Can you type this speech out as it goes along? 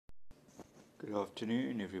Good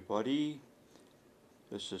afternoon, everybody.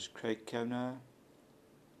 This is Craig Kavanagh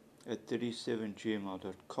at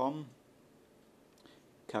 37gmail.com,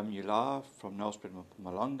 coming you live from Nelspruit,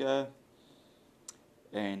 Mpumalanga.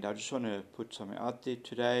 And I just want to put something out there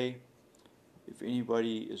today. If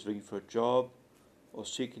anybody is looking for a job or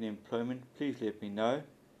seeking employment, please let me know.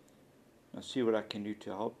 I'll see what I can do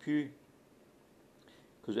to help you.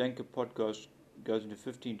 Because Anchor Podcast goes into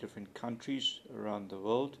 15 different countries around the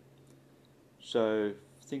world. So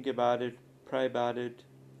think about it, pray about it,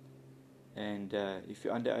 and if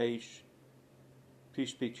you're underage,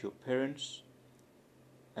 please speak to your parents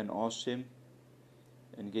and ask them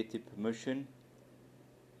and get their permission.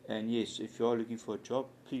 And yes, if you are looking for a job,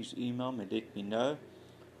 please email me, let me know,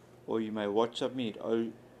 or you may WhatsApp me at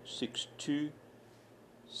 062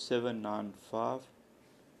 795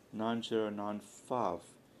 9095.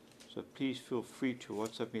 So please feel free to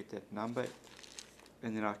WhatsApp me at that number,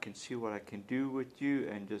 and then I can see what I can do with you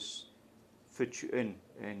and just fit you in,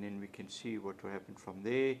 and then we can see what will happen from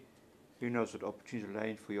there. Who knows what opportunities are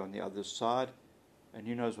laying for you on the other side, and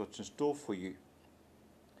who knows what's in store for you.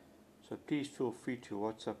 So please feel free to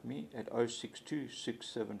WhatsApp me at 062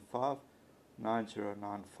 675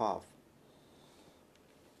 9095.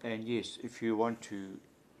 And yes, if you want to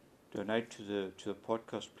donate to the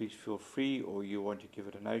podcast, please feel free, or you want to give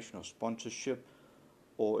a donation or sponsorship,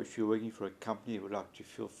 or if you're working for a company and would like to,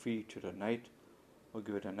 feel free to donate or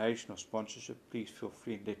give a donation or sponsorship, please feel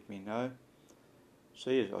free and let me know.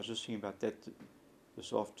 So yes, I was just thinking about that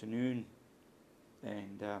this afternoon,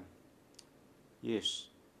 and yes,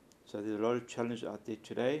 so there's a lot of challenges out there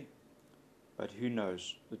today, but who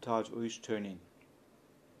knows, the tide's always turning.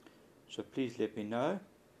 So please let me know,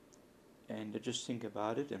 and just think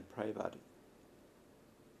about it and pray about it.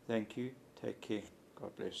 Thank you, take care,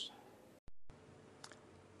 God bless.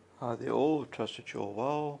 Hi there all, trust that you're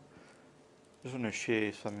well. Just want to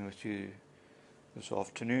share something with you this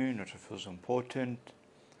afternoon which I feel is important.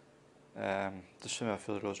 This thing I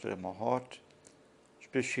feel it was in my heart,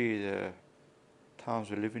 especially the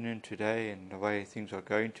times we're living in today and the way things are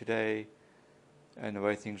going today and the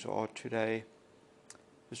way things are today.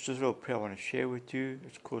 It's just a little prayer I want to share with you.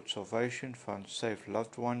 It's called Salvation for Unsaved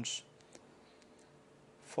Loved Ones.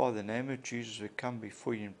 Father, in the name of Jesus, we come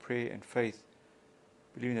before you in prayer and faith,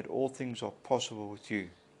 believing that all things are possible with you.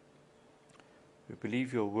 We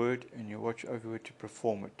believe your word, and you watch over it to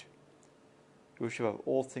perform it. You wish above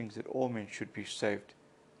all things that all men should be saved.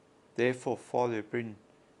 Therefore, Father, we bring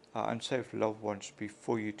our unsaved loved ones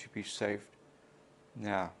before you to be saved.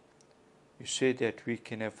 Now, you said that we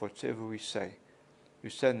can have whatever we say. We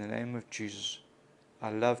say in the name of Jesus,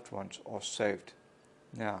 our loved ones are saved.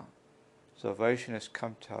 Now, salvation has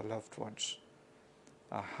come to our loved ones,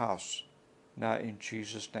 our house, now in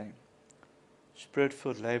Jesus' name.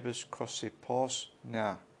 Spirit-filled labours cross their paths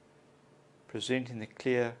now, presenting the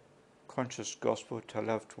clear, conscious gospel to our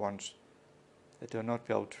loved ones that they will not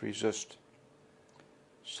be able to resist.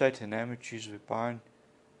 Satan, in the name of Jesus, we bind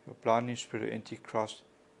your blinding spirit of Antichrist.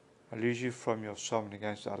 I lose you from your assignment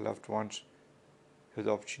against our loved ones who have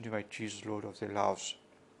the opportunity to make Jesus Lord of their lives.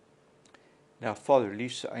 Now, Father,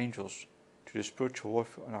 release the angels to do spiritual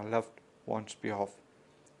warfare on our loved ones' behalf,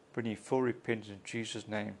 bringing full repentance in Jesus'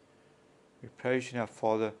 name. We praise you now,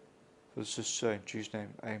 Father, for this is so in Jesus'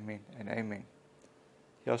 name. Amen and amen.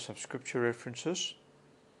 Here are some scripture references.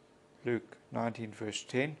 Luke 19 verse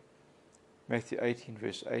 10, Matthew 18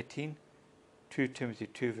 verse 18, 2 Timothy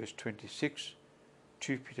 2 verse 26,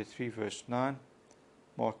 2 Peter 3 verse 9,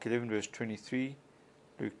 Mark 11 verse 23,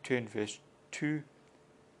 Luke 10 verse 2,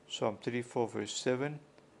 Psalm 34 verse 7,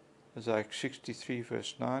 Isaiah 63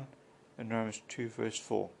 verse 9, and Romans 2 verse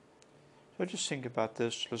 4. So just think about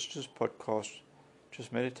this, listen to this podcast,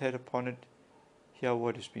 just meditate upon it, hear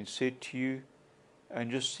what has been said to you, and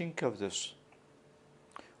just think of this,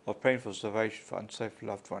 of praying for salvation for unsaved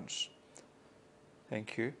loved ones.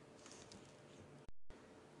 Thank you.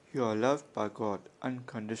 You are loved by God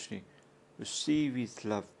unconditionally. Receive His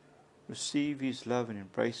love. Receive His love and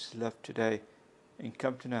embrace His love today, and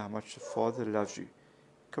come to know how much the Father loves you.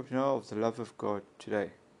 Come to know of the love of God today.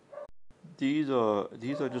 These are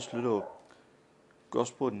just little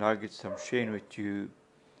gospel nuggets I'm sharing with you,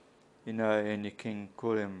 and you can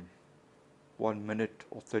call them 1 minute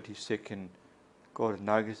or 30-second God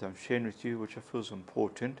nuggets I'm sharing with you, which I feel is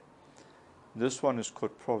important. This one is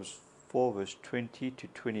called Proverbs 4 verse 20 to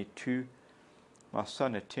 22. My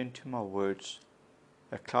son, attend to my words,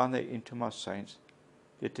 incline thee into my saints,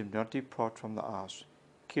 let them not depart from the eyes,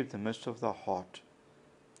 keep the midst of the heart,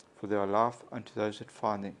 for they are life unto those that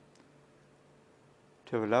find them.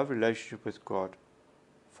 To have a love relationship with God,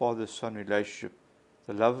 Father-Son relationship,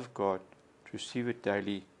 the love of God, to to receive it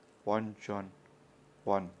daily. 1 John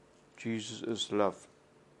 1. Jesus is love.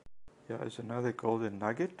 Here is another golden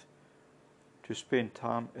nugget: to spend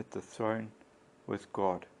time at the throne with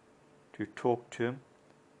God, to talk to Him,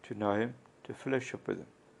 to know Him, to fellowship with Him.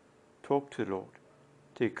 Talk to the Lord,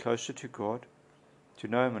 to get closer to God, to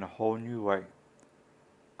know Him in a whole new way.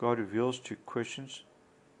 God reveals to questions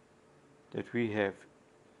that we have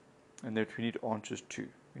and that we need answers to.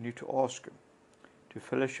 We need to ask Him, to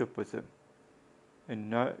fellowship with Him,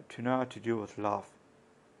 and to know how to deal with life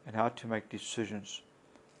and how to make decisions.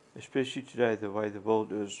 Especially today, the way the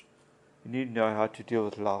world is, we need to know how to deal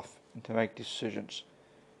with life and to make decisions.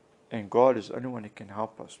 And God is the only one who can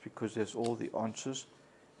help us, because there's all the answers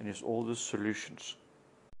and there's all the solutions.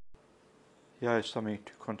 Here is something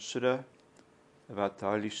to consider about the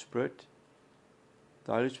Holy Spirit.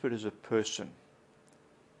 The Holy Spirit is a person.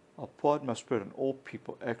 I'll pour out my Spirit on all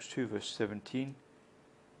people. Acts 2 verse 17.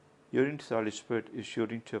 Yielding to the Holy Spirit is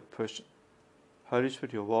yielding to a person. Holy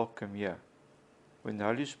Spirit, you're welcome here. When the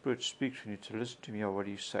Holy Spirit speaks, we need to listen to me or what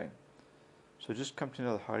He's saying. So just come to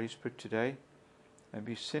know the Holy Spirit today and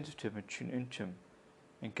be sensitive and tune into Him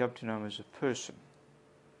and come to know Him as a person.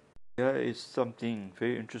 Here is something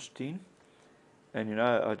very interesting. And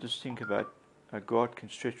I just think about how God can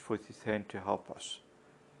stretch forth His hand to help us.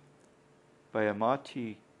 By a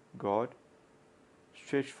mighty God,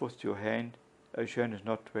 stretch forth your hand, as your hand is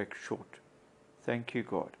not wax short. Thank you,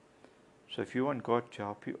 God. So if you want God to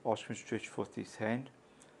help you, ask Him to stretch forth His hand.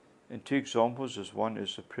 And two examples is: one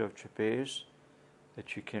is the prayer of Jabez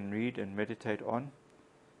that you can read and meditate on.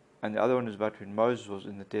 And the other one is about when Moses was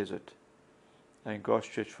in the desert and God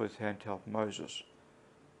stretched forth His hand to help Moses.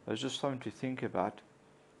 There's just something to think about.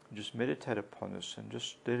 Just meditate upon this and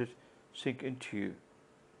just let it sink into you.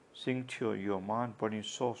 Sink to your mind, body,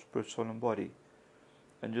 soul, spirit, soul, and body.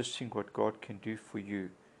 And just think what God can do for you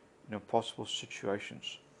in impossible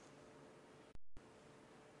situations.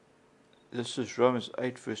 This is Romans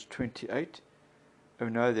 8 verse 28. And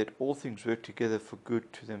we know that all things work together for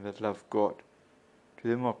good to them that love God, to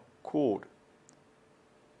them who are called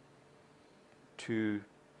to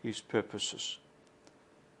His purposes.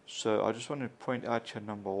 So I just want to point out here,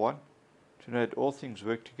 number one, to know that all things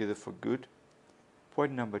work together for good.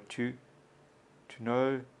 Point number two, to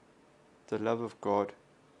know the love of God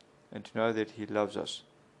and to know that He loves us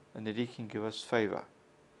and that He can give us favor.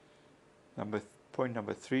 Point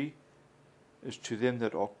number three is to them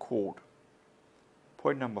that are called.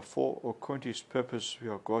 Point number four, according to His purpose, we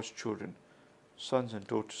are God's children, sons and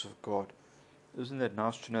daughters of God. Isn't that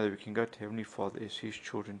nice to know that we can go to Heavenly Father as His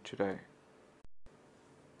children today?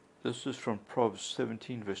 This is from Proverbs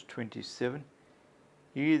 17 verse 27.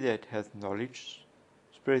 He that hath knowledge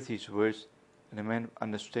spreadeth his words, and a man of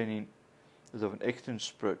understanding is of an excellent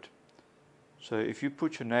spirit. So if you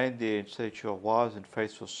put your name there and say that you are a wise and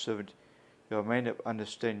faithful servant, you are a man of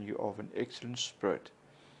understanding, you are of an excellent spirit.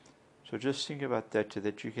 So just think about that,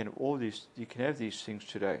 that you can have these things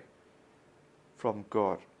today from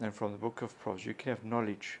God and from the book of Proverbs. You can have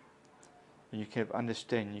knowledge, and you can have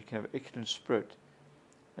understanding, you can have excellent spirit,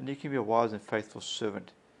 and you can be a wise and faithful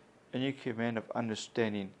servant, and you can be a man of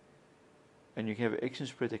understanding, and you can have an excellent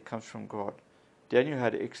spirit that comes from God. Daniel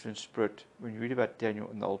had an excellent spirit. When you read about Daniel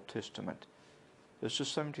in the Old Testament, it's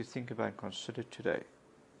just something to think about and consider today.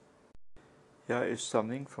 Here is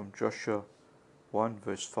something from Joshua 1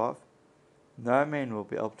 verse 5. No man will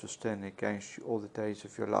be able to stand against you all the days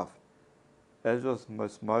of your life. As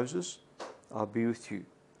with Moses, I'll be with you.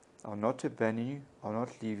 I'll not abandon you, I'll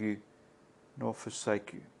not leave you, nor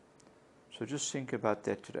forsake you. So just think about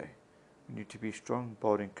that today. We need to be strong,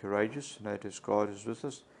 bold, and courageous, and that as God is with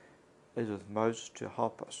us, as with Moses, to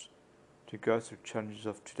help us to go through challenges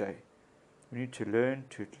of today. We need to learn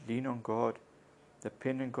to lean on God,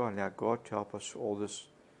 depend on God, and allow God to help us through all this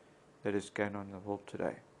that is going on in the world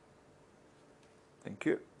today. Thank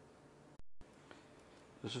you.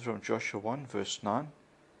 This is from Joshua 1 verse 9.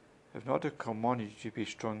 Have not I commanded you to be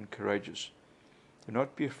strong and courageous? Do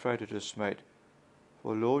not be afraid or dismayed,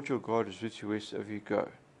 for the Lord your God is with you wherever you go.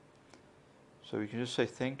 So we can just say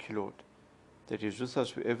thank you, Lord, that He is with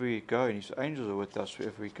us wherever we go, and His angels are with us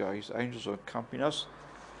wherever we go. His angels are accompanying us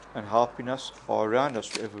and helping us, are around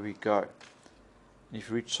us wherever we go. And if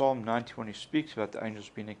you read Psalm 91, He speaks about the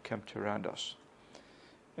angels being encamped around us.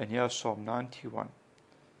 And here Psalm 91.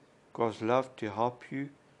 God's love to help you,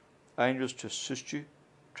 angels to assist you,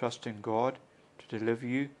 trust in God to deliver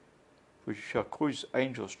you, for you shall cause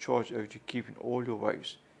angels charge over you to keep in all your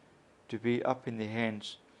ways, to be up in their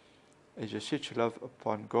hands. As you set your love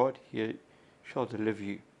upon God, He shall deliver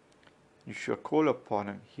you. You shall call upon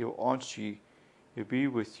Him, He will answer you. He will be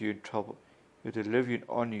with you in trouble. He will deliver you and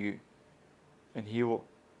honor you. and He will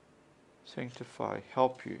sanctify,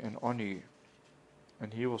 help you, and honor you,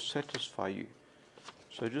 and He will satisfy you.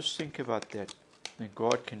 So just think about that, and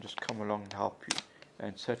God can just come along and help you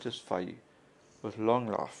and satisfy you with long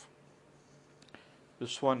life.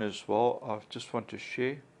 This one as well, I just want to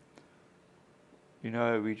share.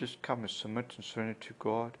 We just come and submit and surrender to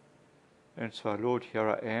God, and so, Lord, here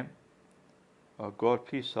I am. God,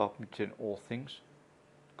 please help me in all things.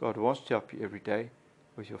 God wants to help you every day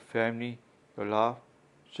with your family, your life,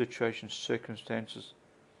 situations, circumstances.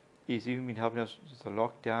 He's even been helping us with the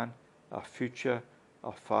lockdown, our future,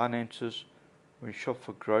 our finances, when we shop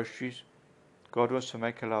for groceries. God wants to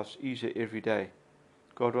make our lives easier every day.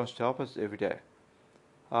 God wants to help us every day.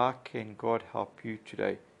 How can God help you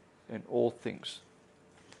today in all things?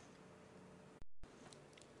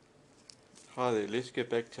 Hi there, let's get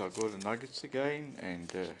back to our golden nuggets again,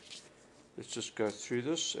 and let's just go through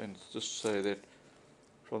this and just say that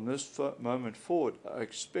from this moment forward, I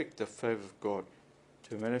expect the favor of God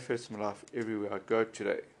to manifest in my life everywhere I go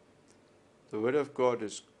today. The Word of God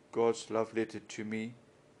is God's love letter to me,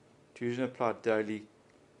 to use and apply daily,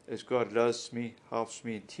 as God loves me, helps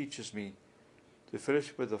me, and teaches me to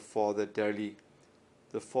fellowship with the Father daily,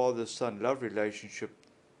 the Father-Son love relationship,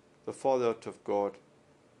 the Father heart of God,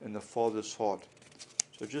 and the Father's heart.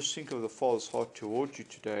 So just think of the Father's heart towards you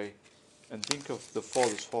today, and think of the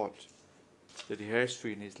Father's heart that He has for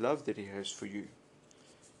you and His love that He has for you.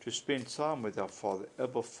 To spend time with our Father,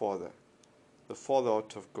 Abba Father, the Father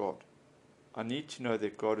heart of God. I need to know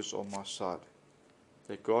that God is on my side,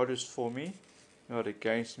 that God is for me, not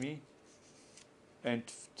against me, and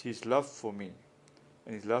His love for me,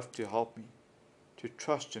 and His love to help me, to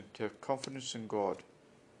trust Him, to have confidence in God,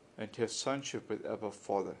 and to have sonship with Abba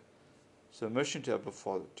Father, submission to Abba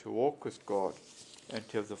Father, to walk with God, and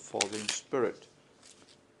to have the Father in Spirit.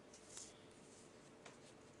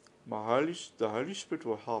 The Holy Spirit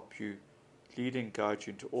will help you, lead and guide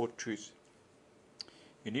you into all truth.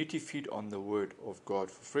 You need to feed on the Word of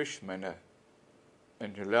God for fresh manna,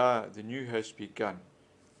 and allow the new has begun.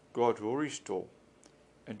 God will restore,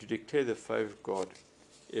 and to declare the favor of God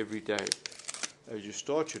every day. As you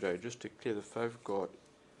start today, just declare the favor of God.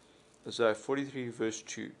 Isaiah 43 verse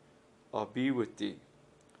 2, I'll be with thee.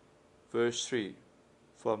 Verse 3,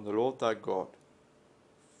 for I am the Lord thy God.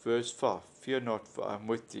 Verse 5, fear not, for I am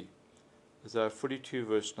with thee. Isaiah 42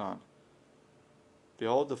 verse 9,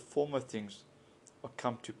 behold, the former things are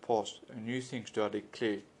come to pass, and new things do I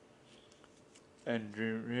declare, and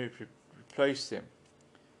replace them,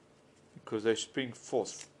 because they spring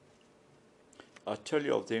forth. I tell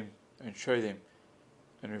you of them, and show them,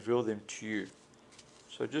 and reveal them to you.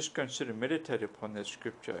 So just consider, meditate upon that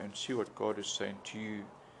scripture, and see what God is saying to you,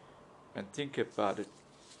 and think about it.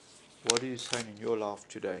 What He is saying in your life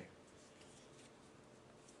today.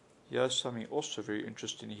 Here's something also very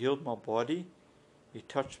interesting. He healed my body, He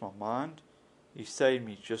touched my mind, He saved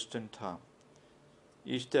me just in time.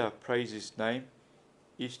 Each day I praise His name,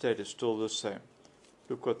 each day it is still the same.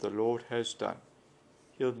 Look what the Lord has done.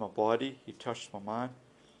 Healed my body, He touched my mind,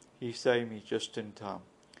 He saved me just in time.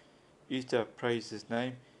 Each day I praise His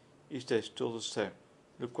name, each day is still the same.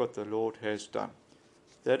 Look what the Lord has done.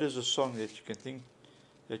 That is a song that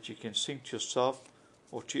you can sing to yourself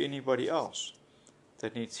or to anybody else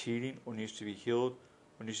that needs healing or needs to be healed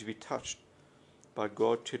or needs to be touched by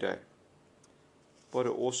God today. What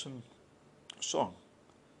an awesome song,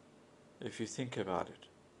 if you think about it.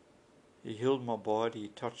 He healed my body, He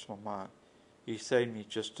touched my mind, He saved me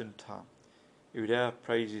just in time. Every day I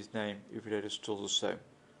praise His name, every day it is still the same.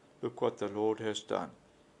 Look what the Lord has done.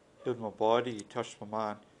 He healed my body, He touched my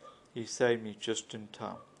mind, He saved me just in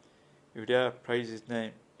time. Every day I praise His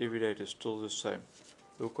name, every day it is still the same.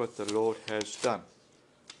 Look what the Lord has done.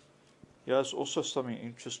 Here's also something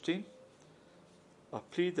interesting. I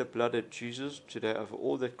plead the blood of Jesus today over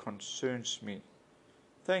all that concerns me.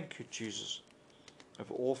 Thank you, Jesus,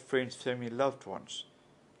 over all friends, family, loved ones.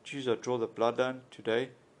 Jesus, I draw the bloodline today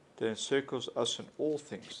that encircles us in all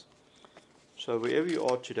things. So wherever you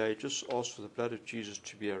are today, just ask for the blood of Jesus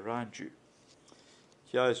to be around you.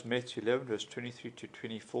 Here is Matthew 11, verse 23 to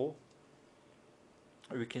 24.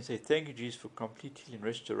 We can say, thank you, Jesus, for complete healing and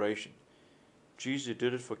restoration. Jesus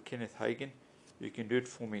did it for Kenneth Hagin. You can do it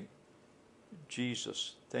for me.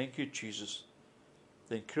 Jesus. Thank you, Jesus.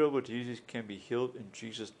 The incurable diseases can be healed in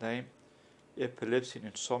Jesus' name. Epilepsy and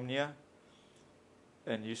insomnia.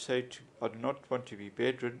 And you say, I do not want to be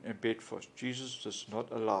bedridden and bedfast. Jesus is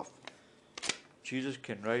not alive. Jesus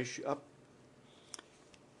can raise you up.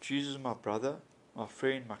 Jesus, my brother, my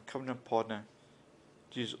friend, my covenant partner.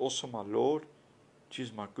 Jesus, also my Lord.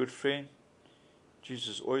 Jesus, my good friend.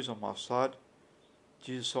 Jesus is always on my side.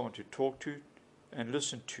 Jesus, someone to talk to, and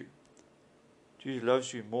listen to. Jesus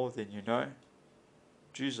loves you more than you know.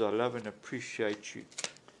 Jesus, I love and appreciate you.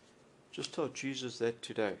 Just tell Jesus that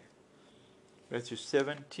today. Matthew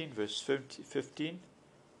 17, verse 15.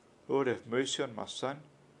 Lord, have mercy on my son,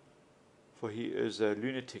 for he is a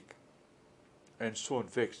lunatic and sore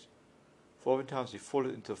and vexed. For oftentimes he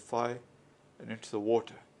falleth into the fire and into the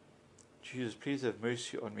water. Jesus, please have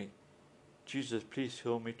mercy on me. Jesus, please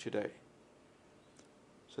heal me today.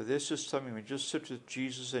 So there's just something, when you just sit with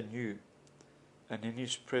Jesus and you, and in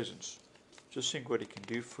his presence, just think what he can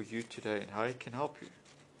do for you today and how he can help you.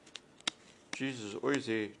 Jesus is always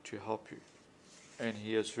there to help you. And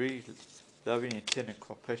he is very loving, intent, and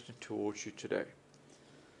compassionate towards you today.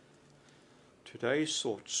 Today's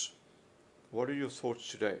thoughts. What are your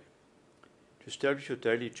thoughts today? To establish your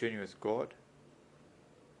daily journey with God,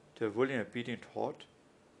 to have a willing and obedient heart,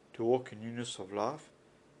 to walk in newness of life,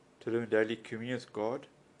 to live in daily communion with God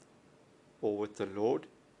or with the Lord,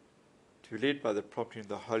 to be led by the prompting of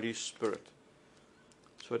the Holy Spirit.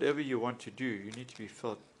 So whatever you want to do, you need to be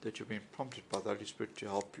felt that you've been prompted by the Holy Spirit to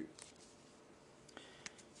help you.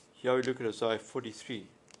 Here we look at Isaiah 43,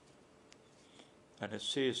 and it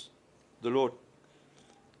says, the Lord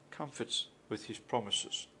comforts with his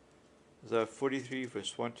promises. Isaiah 43,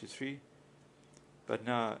 verse 1 to 3. But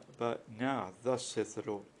now, thus saith the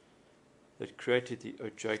Lord, that created thee, O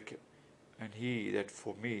Jacob, and he that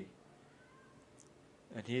formed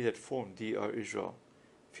thee, O Israel.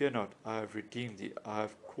 Fear not, I have redeemed thee, I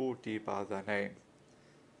have called thee by thy name.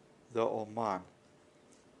 Thou art mine.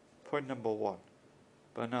 Point number 1.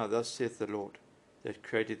 But now, thus saith the Lord, that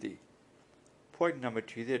created thee. Point number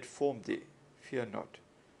 2, that formed thee. Fear not.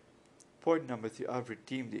 Point number 3, I have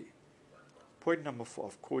redeemed thee. Point number 4,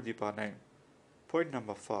 I've called thee by name. Point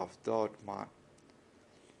number 5, thou art mine.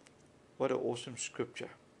 What an awesome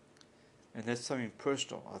scripture. And that's something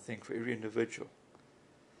personal, I think, for every individual.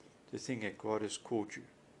 To think that God has called you.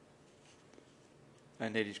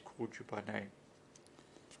 And that he's called you by name.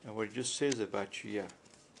 And what he just says about you here.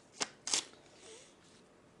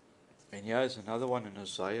 And here is another one in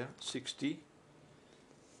Isaiah 60.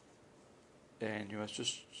 And you must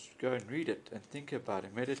just go and read it and think about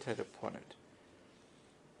it, meditate upon it.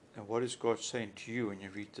 And what is God saying to you when you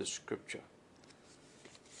read this scripture?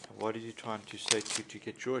 And what is he trying to say to you to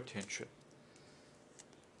get your attention?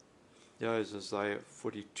 Here is Isaiah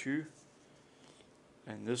 42.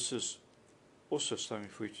 And this is also something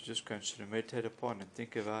for you to just consider, meditate upon and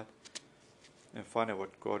think about and find out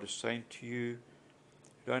what God is saying to you.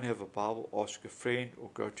 If you don't have a Bible, ask a friend or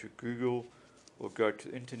go to Google or go to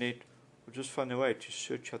the internet or just find a way to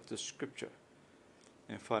search out the scripture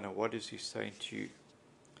and find out what is he saying to you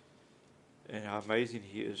and how amazing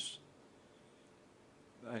he is.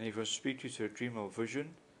 And if I speak to you through a dream or vision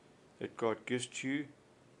that God gives to you,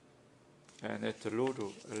 and that the Lord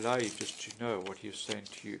will allow you just to know what he is saying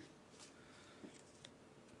to you.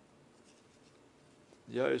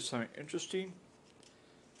 There is something interesting.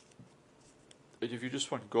 That if you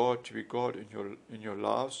just want God to be God in your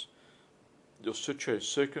lives, your situation,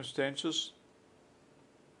 circumstances,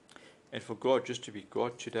 and for God just to be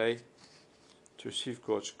God today, to receive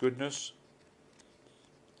God's goodness,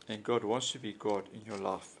 and God wants to be God in your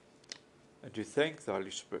life, and to thank the Holy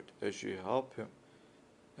Spirit as you help him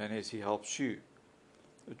and as he helps you.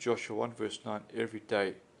 Joshua 1 verse 9, every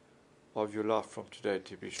day of your life from today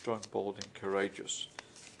to be strong, bold and courageous,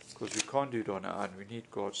 because we can't do it on our own, we need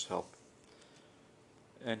God's help.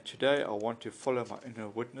 And today I want to follow my inner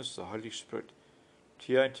witness, the Holy Spirit, to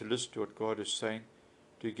hear and to listen to what God is saying,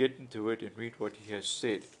 to get into it and read what he has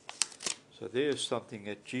said. So there is something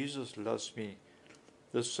that Jesus loves me,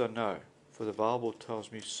 this I know, for the Bible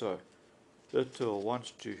tells me so. Little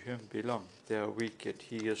ones to whom belong, they are weak, yet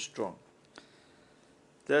he is strong.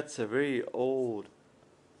 That's a very old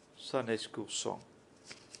Sunday school song.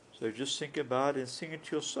 So just think about it and sing it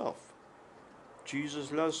to yourself.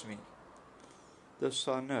 Jesus loves me. This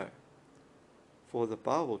I know, for the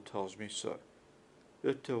Bible tells me so.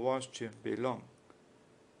 Little ones to him belong,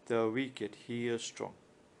 they are weak, yet he is strong.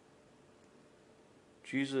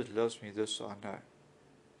 Jesus loves me, this I know.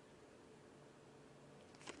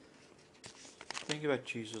 Think about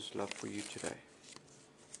Jesus' love for you today.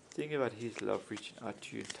 Think about his love reaching out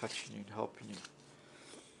to you and touching you and helping you.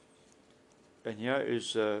 And here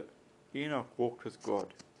is Enoch walked with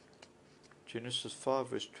God. Genesis 5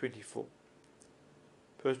 verse 24.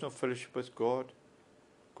 Personal fellowship with God.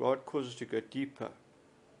 God calls us to go deeper.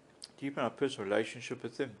 Deeper in our personal relationship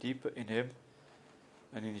with him. Deeper in him.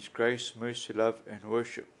 And in his grace, mercy, love and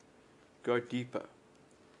worship. Go deeper.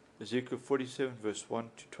 Ezekiel 47 verse 1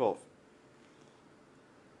 to 12.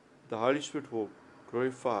 The Holy Spirit will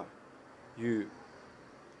glorify you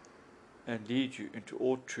and lead you into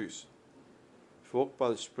all truth. If we walk by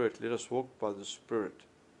the Spirit, let us walk by the Spirit.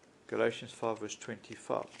 Galatians 5 verse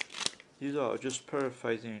 25. These are just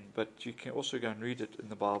paraphrasing, but you can also go and read it in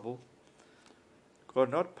the Bible. God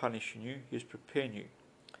not punishing you, He is preparing you.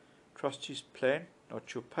 Trust His plan,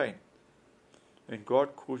 not your pain. When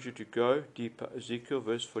God calls you to go deeper, Ezekiel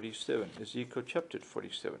verse 47, Ezekiel chapter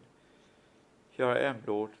 47. Here I am,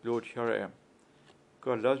 Lord, Lord, here I am.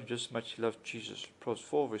 God loves me just as much as He loves Jesus. Proverbs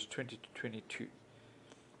 4 verse 20 to 22.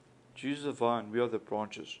 Jesus is the vine, we are the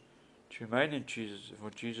branches. To remain in Jesus, and for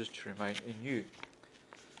Jesus to remain in you.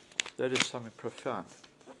 That is something profound.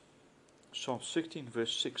 Psalm 16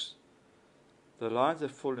 verse 6. The lines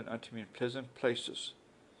have fallen unto me in pleasant places.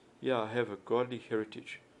 Here I have a godly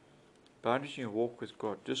heritage. Boundaries in your walk with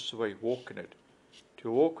God, just the way you walk in it.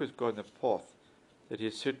 To walk with God in the path that He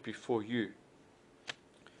has set before you.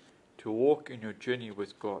 To walk in your journey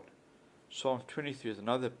with God. Psalm 23 is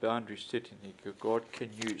another boundary setting that God can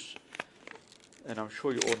use. And I'm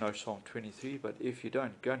sure you all know Psalm 23, but if you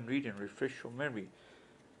don't, go and read and refresh your memory.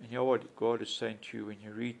 And hear what God is saying to you when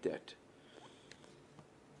you read that.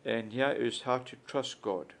 And here is how to trust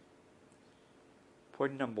God.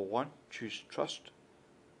 Point number 1, choose trust.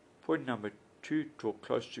 Point number 2, draw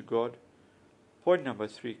close to God. Point number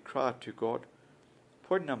 3, cry to God.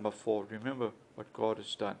 Point number 4, remember what God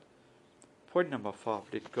has done. Point number 5,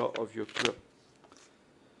 let go of your grip.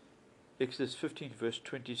 Exodus 15 verse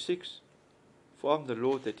 26. For I am the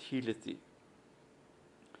Lord that healeth thee.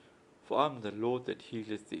 For I am the Lord that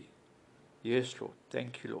healeth thee. Yes, Lord.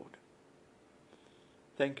 Thank you, Lord.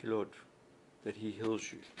 Thank you, Lord, that He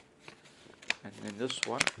heals you. And then this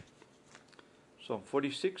one, Psalm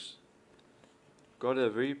 46. God is a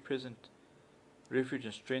very present refuge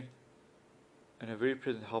and strength, and a very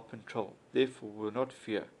present help in trouble. Therefore we will not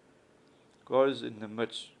fear. God is in the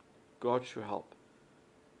midst. God shall help.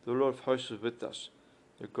 The Lord of hosts is with us.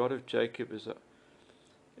 The God of Jacob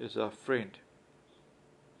is our friend.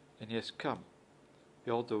 And He has come.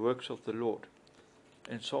 Behold the works of the Lord.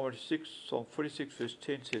 And Psalm 46 verse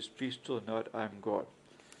 10 says, be still and know that I am God.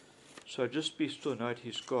 So just be still and know that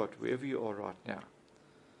He's God, wherever you are right now.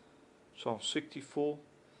 Psalm 64,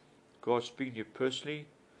 God speaking to you personally.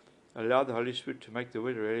 Allow the Holy Spirit to make the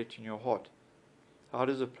word a reality in your heart. How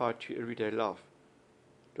does it apply to your everyday life?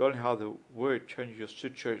 Don't know how the word changes your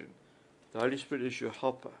situation. The Holy Spirit is your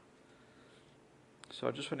helper. So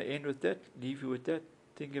I just want to end with that, leave you with that.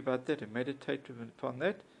 Think about that and meditate upon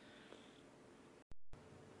that.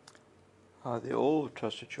 Hi there all,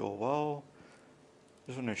 trust that you're well.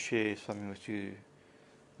 Just want to share something with you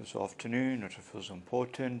this afternoon which I feel is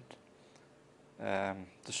important. This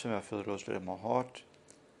is something I feel it was in my heart,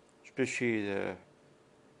 especially the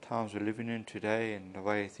times we're living in today and the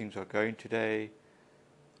way things are going today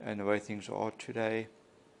and the way things are today.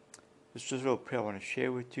 It's just a little prayer I want to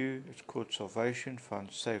share with you. It's called Salvation for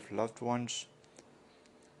Unsaved Loved Ones.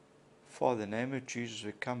 Father, in the name of Jesus,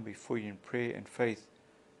 we come before you in prayer and faith,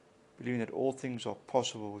 believing that all things are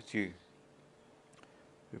possible with you.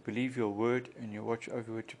 We believe your word and you watch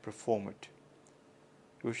over it to perform it.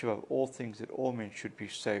 You wish above all things that all men should be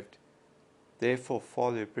saved. Therefore,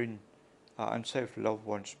 Father, we bring our unsaved loved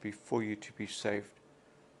ones before you to be saved.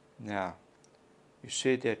 Now, you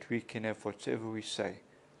said that we can have whatever we say.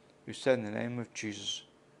 We say in the name of Jesus,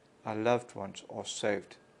 our loved ones are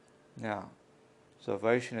saved. Now,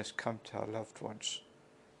 salvation has come to our loved ones,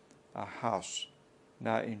 our house,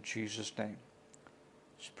 now in Jesus' name.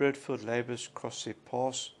 Spirit-filled labours cross their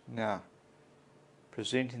paths now,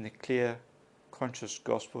 presenting the clear, conscious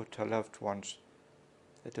gospel to our loved ones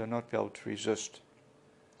that they will not be able to resist.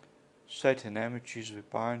 Satan, in the name of Jesus, we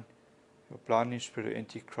bind your blinding spirit of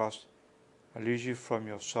Antichrist. I lose you from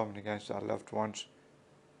your assignment against our loved ones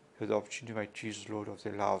who have the opportunity to make Jesus Lord of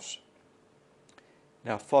their lives.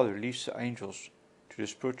 Now, Father, release the angels to do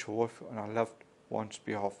spiritual warfare on our loved ones'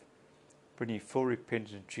 behalf, bringing full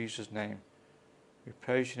repentance in Jesus' name. We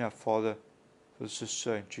praise you now, Father, for this is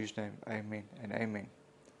so in Jesus' name. Amen and amen.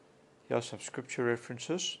 Here are some scripture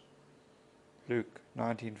references. Luke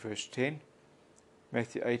 19 verse 10,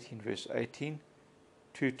 Matthew 18 verse 18,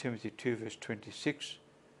 2 Timothy 2 verse 26,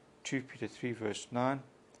 2 Peter 3 verse 9,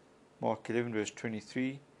 Mark 11 verse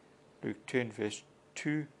 23, Luke 10 verse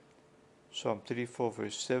 2, Psalm 34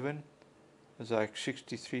 verse 7, Isaiah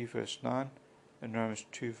 63 verse 9, and Romans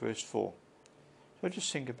 2 verse 4. So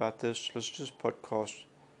just think about this, listen to this podcast,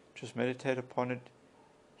 just meditate upon it,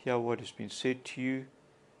 hear what has been said to you,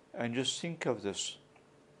 and just think of this,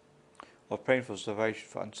 of praying for salvation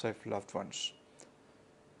for unsaved loved ones.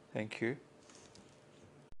 Thank you.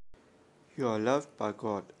 You are loved by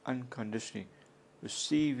God unconditionally.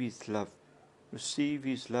 Receive His love. Receive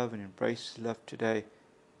His love and embrace His love today,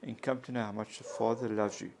 and come to know how much the Father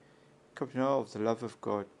loves you. Come to know of the love of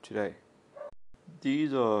God today.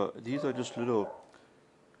 These are just little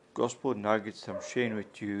gospel nuggets I'm sharing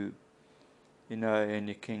with you, and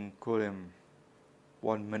you can call them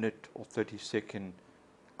 1 minute or 30-second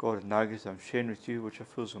God nuggets I'm sharing with you, which I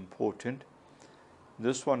feel is important.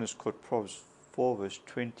 This one is called Proverbs 4 verse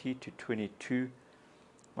 20 to 22.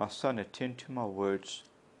 My son, attend to my words,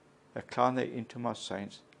 incline thee into my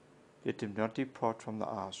saints, let them not depart from the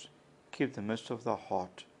eyes, keep the midst of the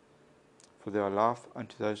heart, for they are life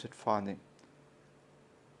unto those that find them.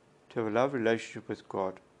 To have a love relationship with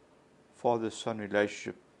God, Father-Son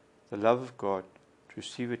relationship, the love of God, to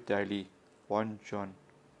receive it daily, 1 John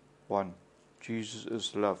 1. Jesus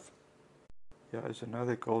is love. Here is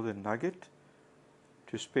another golden nugget: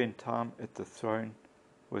 to spend time at the throne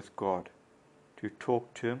with God, to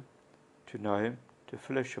talk to Him, to know Him, to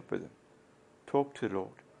fellowship with Him. Talk to the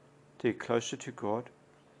Lord, to get closer to God,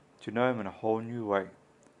 to know Him in a whole new way.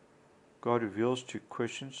 God reveals 2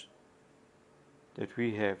 questions that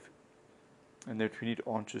we have and that we need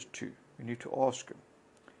answers to. We need to ask Him,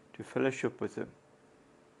 to fellowship with Him,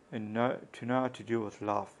 and to know how to deal with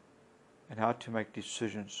life and how to make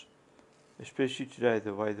decisions. Especially today,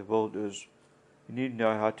 the way the world is, we need to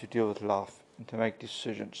know how to deal with life and to make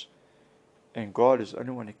decisions. And God is the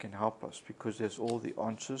only one who can help us, because there's all the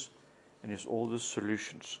answers and there's all the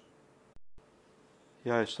solutions.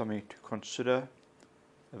 Here is something to consider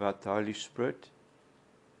about the Holy Spirit.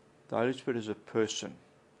 The Holy Spirit is a person.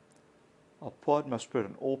 I'll pour out my Spirit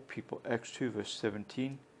on all people. Acts 2 verse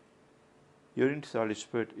 17. Yielding to the Holy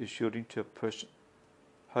Spirit is yielding to a person.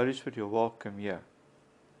 Holy Spirit, you're welcome here.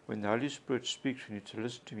 When the Holy Spirit speaks, we need to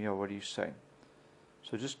listen to me or what He's saying.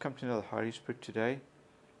 So just come to know the Holy Spirit today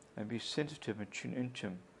and be sensitive and tune into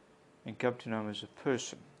Him and come to know Him as a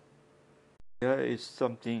person. Here is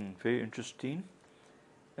something very interesting.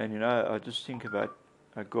 And I just think about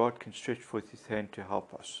how God can stretch forth His hand to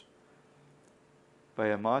help us. By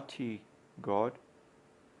a mighty God,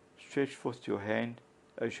 stretch forth your hand,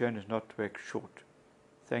 as your hand is not wax short.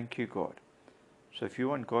 Thank you, God. So if you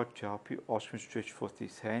want God to help you, ask Him to stretch forth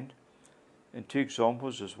His hand. And 2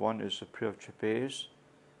 examples is one is the prayer of Jabez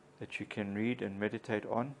that you can read and meditate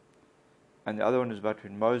on. And the other one is about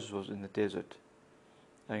when Moses was in the desert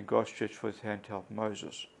and God stretched forth His hand to help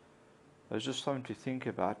Moses. There's just something to think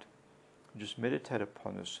about. Just meditate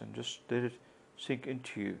upon this and just let it sink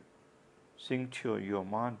into you. Sink to your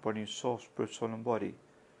mind, body, soul, spirit, soul, and body.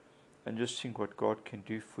 And just think what God can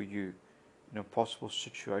do for you in impossible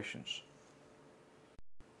situations.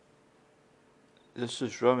 This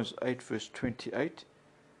is Romans 8 verse 28.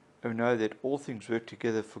 And we know that all things work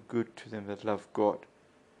together for good to them that love God,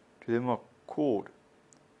 to them who are called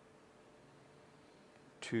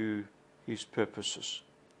to His purposes.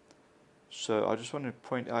 So I just want to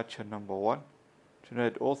point out here, number 1, to know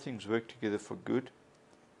that all things work together for good.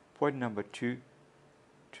 Point number 2,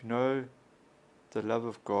 to know the love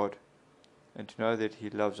of God and to know that He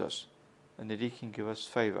loves us and that He can give us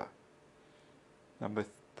favor.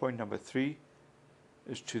 Point number 3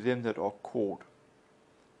 is to them that are called.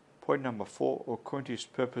 Point number 4, according to His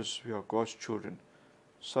purpose, we are God's children,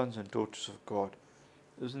 sons and daughters of God.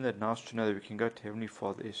 Isn't that nice to know that we can go to Heavenly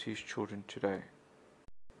Father as His children today?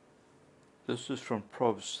 This is from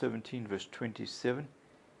Proverbs 17 verse 27.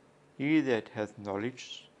 He that hath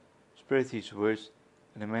knowledge spreadeth his words,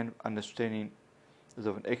 and a man of understanding is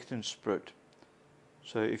of an excellent spirit.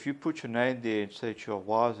 So if you put your name there and say that you are a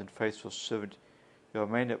wise and faithful servant, you are a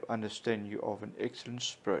man of understanding, you are of an excellent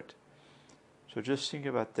spirit. So just think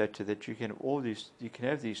about that, that you can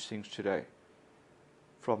have these things today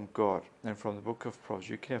from God and from the book of Proverbs.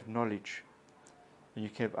 You can have knowledge, and you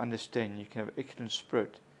can have understanding, you can have excellent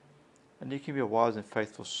spirit, and you can be a wise and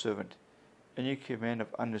faithful servant, and you can be a man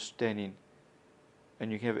of understanding,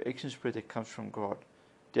 and you can have an excellent spirit that comes from God.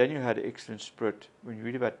 Daniel had an excellent spirit. When you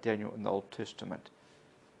read about Daniel in the Old Testament,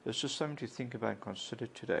 there's just something to think about and consider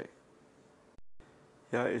today.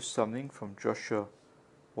 Here is something from Joshua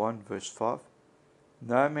 1 verse 5.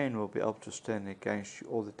 No man will be able to stand against you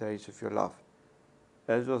all the days of your life.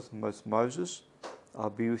 As with Moses, I'll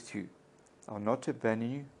be with you. I'll not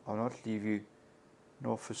abandon you, I'll not leave you,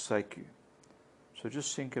 nor forsake you. So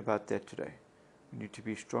just think about that today. We need to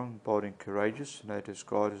be strong, bold, and courageous, and that as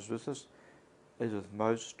God is with us, as with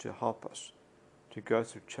Moses, to help us to go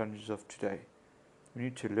through challenges of today. We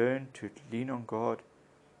need to learn to lean on God,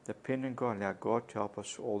 depend on God, and allow God to help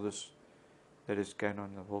us through all this that is going on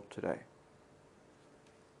in the world today.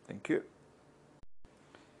 Thank you.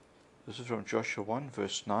 This is from Joshua 1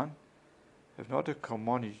 verse 9. Have not I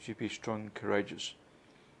commanded you to be strong and courageous?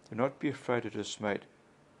 Do not be afraid or dismayed,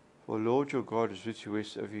 for the Lord your God is with you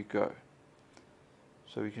wherever you go.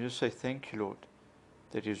 So we can just say, thank you, Lord,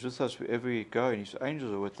 that He is with us wherever we go, and His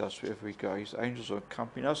angels are with us wherever we go. His angels are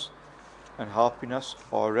accompanying us and helping us,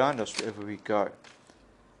 are around us wherever we go.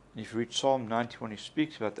 And if you read Psalm 91, He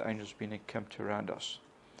speaks about the angels being encamped around us.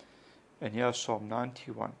 And here Psalm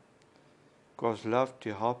 91. God's love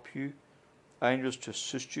to help you, angels to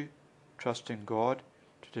assist you, trust in God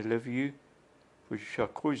to deliver you, which shall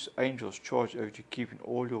cause angels charge over to keep in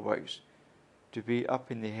all your ways, to be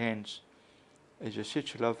up in their hands. As you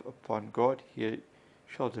set your love upon God, He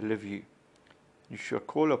shall deliver you. You shall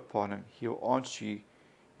call upon Him, He will answer you.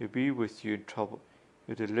 He will be with you in trouble.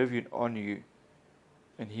 He will deliver you and honor you,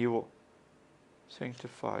 and He will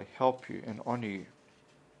sanctify, help you, and honor you,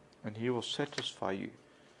 and He will satisfy you.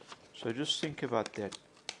 So just think about that,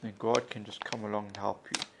 and God can just come along and help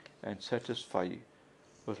you and satisfy you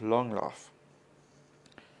with long life.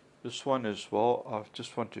 This one as well, I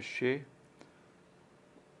just want to share.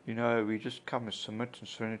 You know, we just come and submit and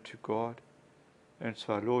surrender to God. And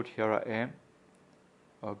so, Lord, here I am.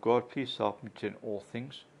 Oh God, please help me in all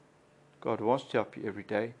things. God wants to help you every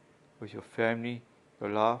day with your family,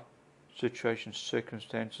 your life, situations,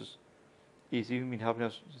 circumstances. He's even been helping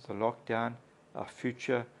us with the lockdown, our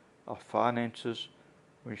future, our finances,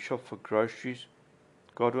 when we shop for groceries.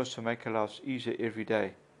 God wants to make our lives easier every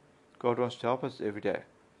day. God wants to help us every day.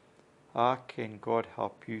 How can God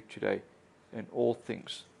help you today in all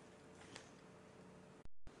things?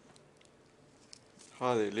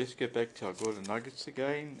 Hi there, let's get back to our golden nuggets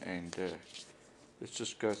again, and let's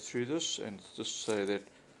just go through this and just say that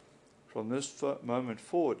from this moment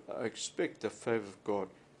forward, I expect the favor of God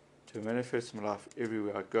to manifest in my life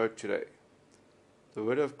everywhere I go today. The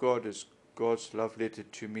Word of God is God's love letter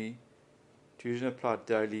to me, to use and apply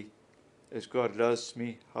daily, as God loves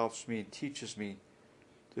me, helps me, and teaches me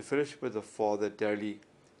to fellowship with the Father daily,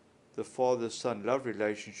 the Father-Son love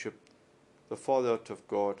relationship, the Father heart of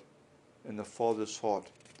God, and the Father's heart.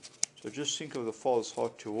 So just think of the Father's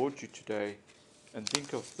heart towards you today, and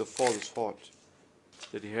think of the Father's heart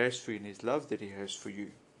that He has for you and His love that He has for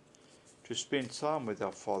you. To spend time with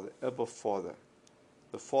our Father, Abba Father,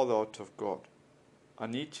 the Father heart of God. I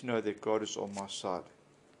need to know that God is on my side,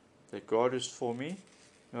 that God is for me,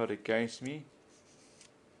 not against me,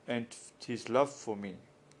 and His love for me,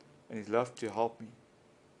 and His love to help me,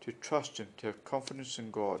 to trust Him, to have confidence in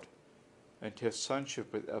God, and to have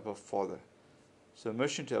sonship with Abba Father,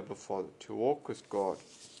 submission to Abba Father, to walk with God,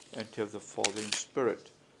 and to have the Father in Spirit.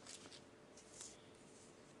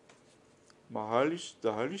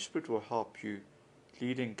 The Holy Spirit will help you,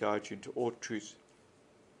 lead and guide you into all truth.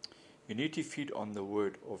 You need to feed on the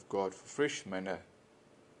Word of God for fresh manna,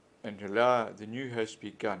 and allow the new has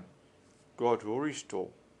begun. God will restore,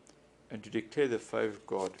 and to declare the favor of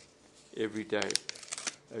God every day.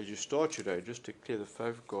 As you start your day, just declare the favor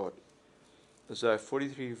of God. Isaiah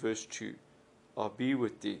 43 verse 2, I'll be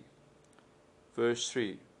with thee. Verse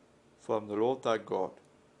 3, for I am the Lord thy God.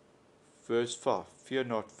 Verse 5, fear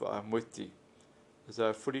not, for I am with thee.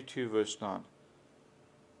 Isaiah 42 verse 9,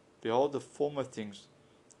 behold, the former things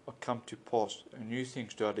are come to pass, and new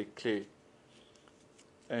things do I declare,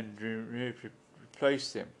 and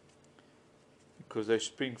replace them, because they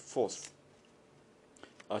spring forth.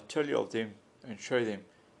 I tell you of them, and show them,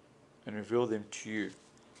 and reveal them to you.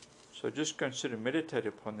 So just consider, meditate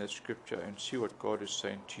upon that scripture, and see what God is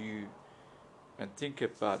saying to you, and think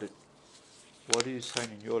about it. What He is saying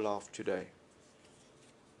in your life today.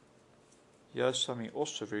 Here's something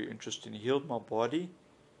also very interesting. He healed my body,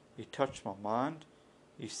 He touched my mind,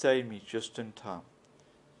 He saved me just in time.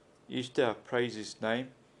 Each day I praise His name,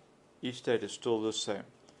 each day it is still the same.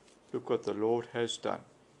 Look what the Lord has done.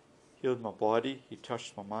 Healed my body, He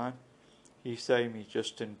touched my mind, He saved me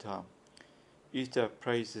just in time. Each day I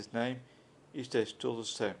praise His name, each day is still the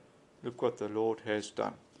same. Look what the Lord has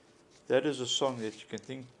done. That is a song that you can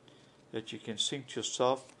think, that you can sing to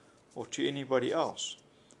yourself or to anybody else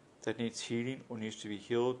that needs healing or needs to be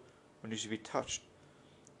healed or needs to be touched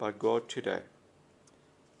by God today.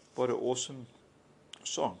 What an awesome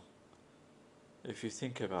song, if you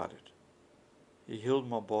think about it. He healed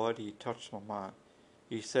my body, He touched my mind,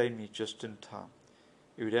 He saved me just in time.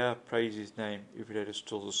 Every day I praise His name, every day it is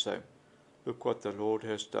still the same. Look what the Lord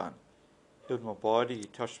has done. Healed my body, He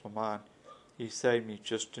touched my mind, He saved me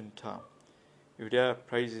just in time. Every day I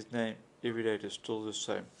praise His name, every day it is still the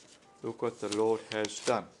same. Look what the Lord has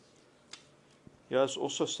done. Here's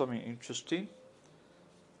also something interesting.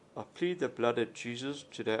 I plead the blood of Jesus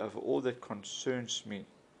today over all that concerns me.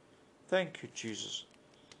 Thank you, Jesus,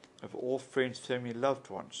 over all friends, family, loved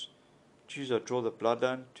ones. Jesus, I draw the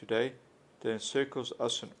bloodline today that encircles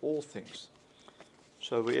us in all things.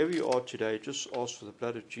 So wherever you are today, just ask for the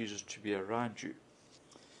blood of Jesus to be around you.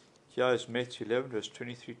 Here is Matthew 11, verse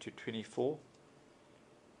 23 to 24.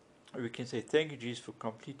 We can say, thank you, Jesus, for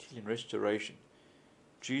complete healing and restoration.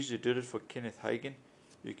 Jesus did it for Kenneth Hagin.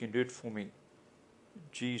 You can do it for me.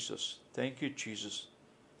 Jesus. Thank you, Jesus.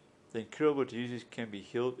 The incurable diseases can be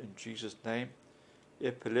healed in Jesus' name.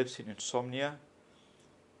 Epilepsy and insomnia.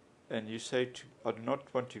 And you say, I do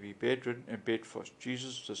not want to be bedridden and bedfast.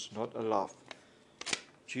 Jesus does not allow.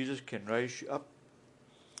 Jesus can raise you up.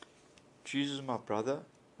 Jesus is my brother,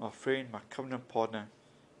 my friend, my covenant partner.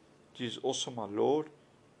 Jesus is also my Lord.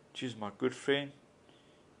 Jesus is my good friend.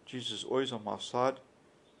 Jesus is always on my side.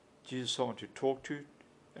 Jesus is someone to talk to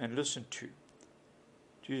and listen to.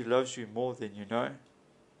 Jesus loves you more than you know.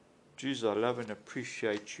 Jesus, I love and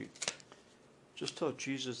appreciate you. Just tell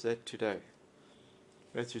Jesus that today.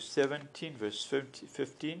 Matthew 17, verse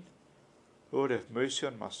 15. Lord, have mercy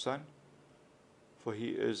on my son, for he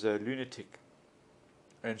is a lunatic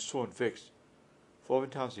and sore and vexed. For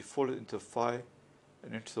oftentimes he falleth into the fire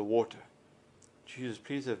and into the water. Jesus,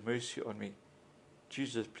 please have mercy on me.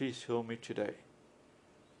 Jesus, please heal me today.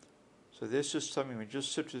 So there's just something, when you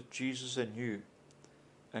just sit with Jesus and you,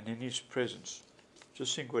 and in his presence,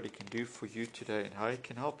 just think what he can do for you today and how he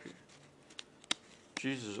can help you.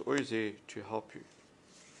 Jesus is always there to help you.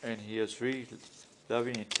 And he is very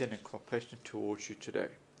loving and tender and compassionate towards you today.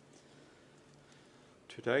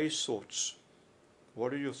 Today's thoughts.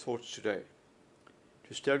 What are your thoughts today?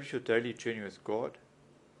 To establish your daily journey with God,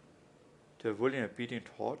 to have a willing and obedient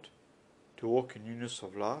heart, to walk in newness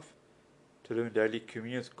of life, to live in daily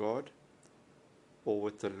communion with God or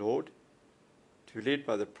with the Lord, to be led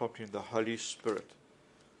by the prompting of the Holy Spirit.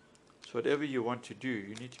 So whatever you want to do,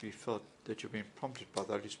 you need to be felt that you've been prompted by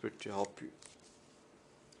the Holy Spirit to help you.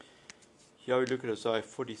 Here we look at Isaiah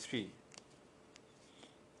 43,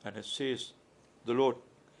 and it says, the Lord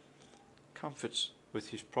comforts with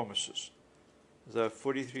his promises. Isaiah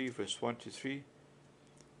 43, verse 1 to 3.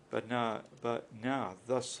 But now,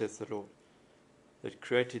 thus saith the Lord, that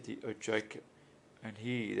created thee, O Jacob, and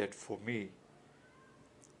he that formed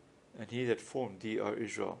thee, O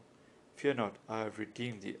Israel. Fear not, I have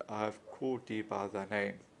redeemed thee, I have called thee by thy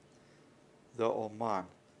name. Thou art mine.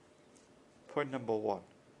 Point number 1.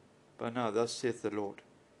 But now, thus saith the Lord,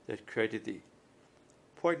 that created thee.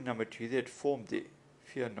 Point number 2, that formed thee.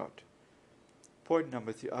 Fear not. Point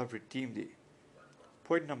number 3, I have redeemed thee.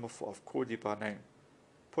 Point number 4, I've called thee by name.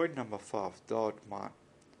 Point number 5, thou art mine.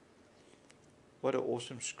 What an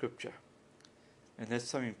awesome scripture. And that's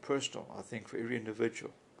something personal, I think, for every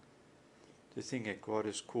individual. To think that God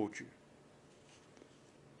has called you.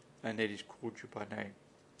 And that he's called you by name.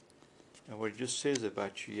 And what he just says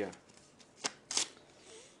about you here.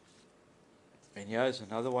 And here is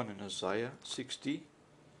another one in Isaiah 60.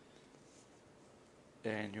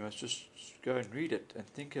 And you must just go and read it and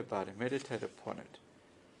think about it, meditate upon it.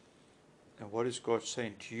 And what is God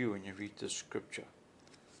saying to you when you read this scripture?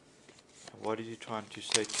 And what is he trying to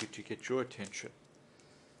say to you to get your attention?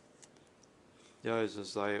 Here is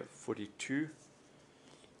Isaiah 42.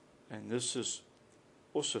 And this is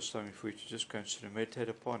also something for you to just consider, meditate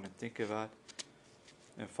upon and think about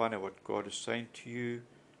and find out what God is saying to you.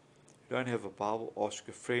 If you don't have a Bible, ask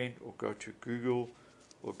a friend or go to Google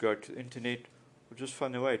or go to the internet or just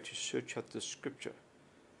find a way to search out the scripture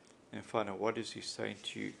and find out what is he saying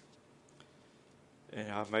to you and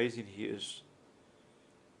how amazing he is.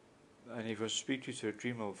 And he will speak to you through a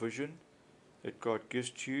dream or vision that God gives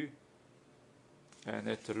to you, and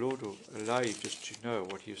that the Lord will allow you just to know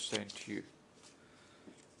what he is saying to you.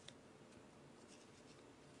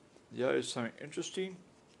 There is something interesting,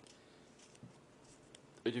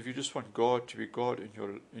 that if you just want God to be God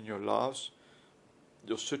in your lives,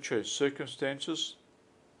 your situation, circumstances,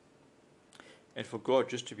 and for God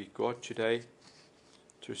just to be God today,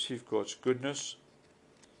 to receive God's goodness,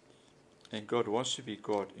 and God wants to be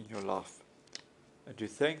God in your life, and to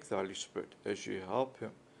thank the Holy Spirit as you help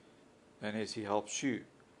him and as he helps you.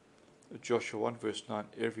 Joshua 1 verse 9,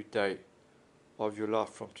 every day of your life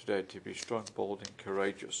from today to be strong, bold and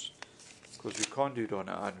courageous, because we can't do it on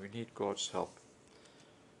our own, we need God's help.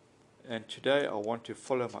 And today I want to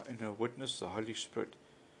follow my inner witness, the Holy Spirit,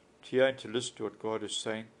 to hear and to listen to what God is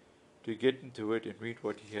saying, to get into it and read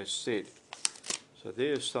what he has said. So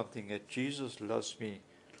there is something that Jesus loves me,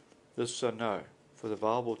 this I know, for the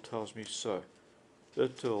Bible tells me so.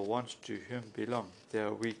 Little ones to him belong, they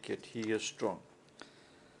are weak yet he is strong.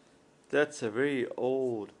 That's a very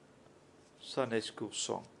old Sunday school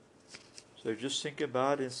song. So just think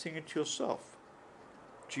about it and sing it to yourself.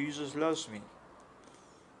 Jesus loves me,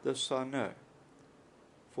 this I know,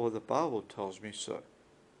 For the Bible tells me so.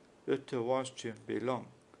 Let the wise to him belong.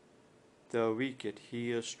 Though weak, yet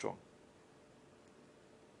he is strong.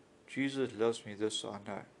 Jesus loves me, this I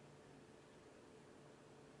know.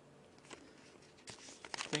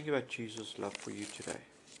 Think about Jesus' love for you today.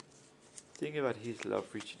 Think about his love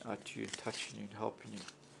reaching out to you and touching you and helping you.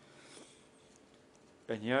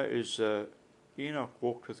 And here is Enoch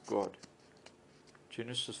walked with God.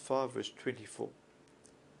 Genesis 5 verse 24.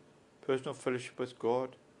 Personal fellowship with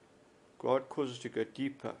God. God causes us to go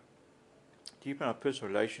deeper. Deeper in our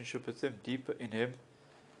personal relationship with him. Deeper in him.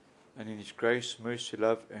 And in his grace, mercy,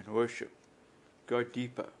 love and worship. Go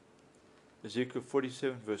deeper. Ezekiel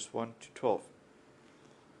 47 verse 1 to 12.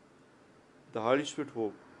 The Holy Spirit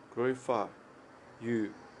will glorify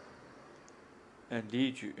you and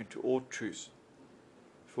lead you into all truth.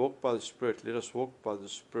 If we walk by the Spirit, let us walk by the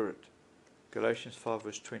Spirit. Galatians 5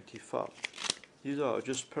 verse 25. These are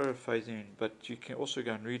just paraphrasing, but you can also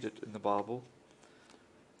go and read it in the Bible.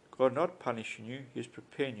 God not punishing you, he is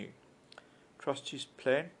preparing you. Trust his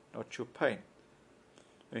plan, not your pain.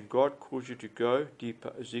 And God calls you to go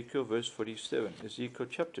deeper. Ezekiel verse 47. Ezekiel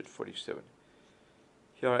chapter 47.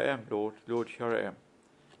 Here I am, Lord. Lord, here I am.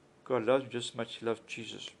 God loves me just as much as he loves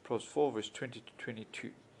Jesus. Proverbs 4 verse 20 to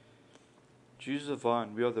 22. Jesus is the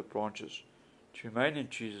vine, we are the branches. To remain in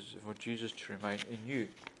Jesus, and for Jesus to remain in you.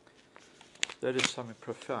 That is something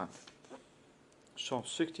profound. Psalm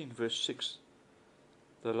 16 verse 6.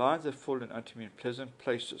 The lines have fallen unto me in pleasant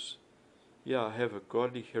places. Here I have a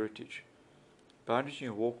godly heritage. Boundaries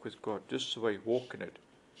you walk with God, just the way you walk in it.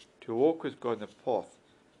 To walk with God in the path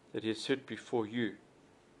that he has set before you.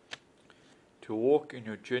 To walk in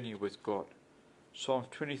your journey with God. Psalm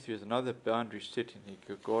 23 is another boundary setting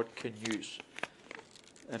that God can use.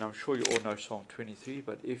 And I'm sure you all know Psalm 23,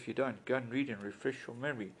 but if you don't, go and read and refresh your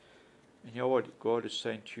memory. And hear what God is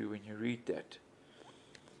saying to you when you read that.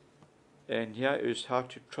 And here is how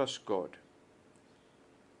to trust God.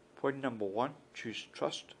 Point number 1, choose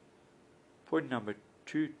trust. Point number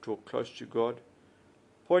 2, draw close to God.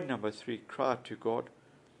 Point number 3, cry to God.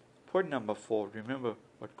 Point number 4, remember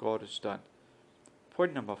what God has done.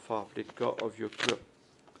 Point number 5, let go of your grip.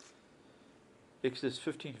 Exodus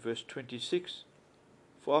 15 verse 26.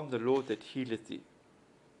 For I am the Lord that healeth thee.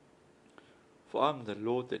 For I am the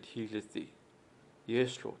Lord that healeth thee.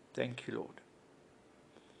 Yes, Lord. Thank you, Lord.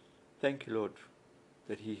 Thank you, Lord,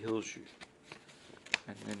 that he heals you.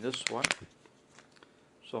 And then this one,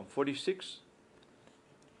 Psalm 46.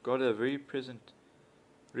 God is a very present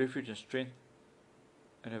refuge and strength,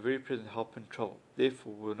 and a very present help in trouble.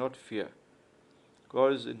 Therefore we will not fear.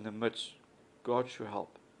 God is in the midst. God shall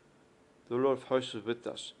help. The Lord of hosts is with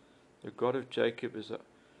us. The God of Jacob is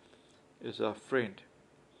our friend.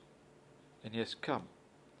 And he has come.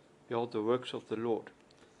 Behold the works of the Lord.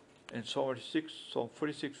 And Psalm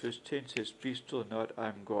 46 verse 10 says, Be still, know that I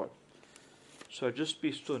am God. So just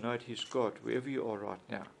be still, know that he's God, wherever you are right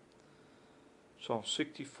now. Psalm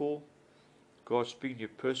 64, God speaking to you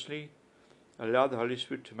personally. Allow the Holy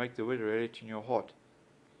Spirit to make the word a reality in your heart.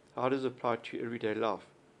 How does it apply to your everyday life?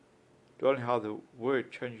 Dwelling how the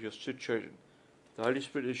word changes your situation. The Holy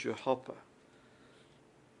Spirit is your helper.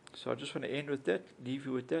 So I just want to end with that, leave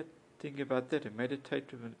you with that. Think about that and meditate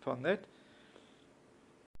upon that.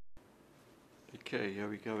 Okay, here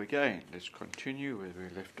we go again. Let's continue where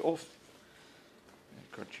we left off.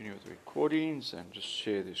 And continue with the recordings and just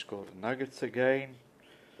share these golden nuggets again.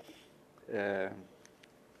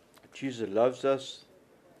 Jesus loves us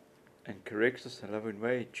and corrects us in a loving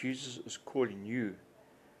way. Jesus is calling you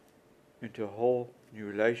into a whole new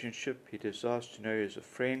relationship. He desires to know you as a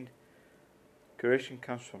friend. Correction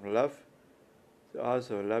comes from love, the eyes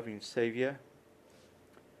of a loving Savior.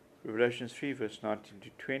 Revelation 3 verse 19 to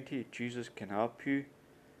 20, Jesus can help you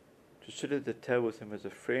to sit at the table with him as a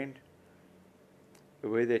friend,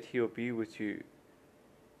 aware that he will be with you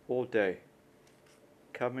all day.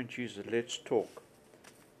 Come in Jesus, let's talk.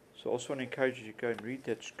 So I also want to encourage you to go and read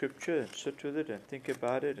that scripture and sit with it and think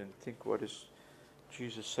about it and think what is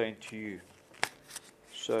Jesus saying to you.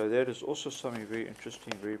 So that is also something very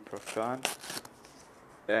interesting, very profound.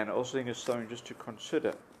 And I also think it's something just to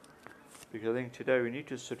consider. Because I think today we need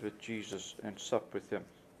to sit with Jesus and sup with him.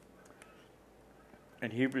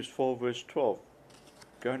 And Hebrews 4 verse 12.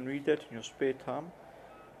 Go and read that in your spare time.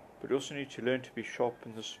 But you also need to learn to be sharp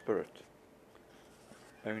in the Spirit.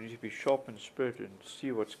 And we need to be sharp in the Spirit and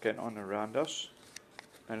see what's going on around us.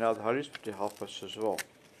 And allow the Holy Spirit to help us as well.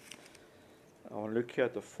 I want to look here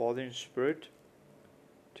at the Fathering Spirit.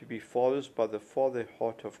 To be fathers by the Father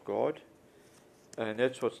heart of God. And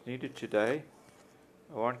that's what's needed today.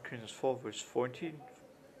 1 Corinthians 4 verse 14.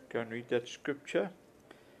 Go and read that scripture.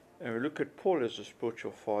 And we look at Paul as a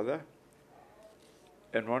spiritual father.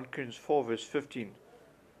 And 1 Corinthians 4 verse 15.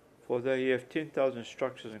 For though ye have 10,000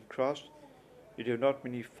 instructors in Christ, yet have not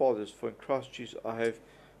many fathers, for in Christ Jesus I have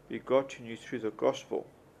begotten you through the gospel.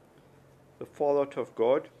 The fatherhood of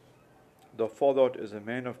God, the fatherhood is a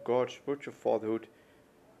man of God, spiritual fatherhood,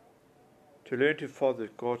 to learn to father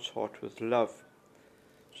God's heart with love.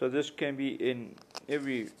 So this can be in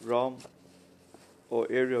every realm or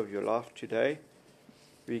area of your life today.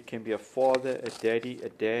 We can be a father, a daddy, a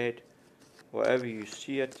dad, however you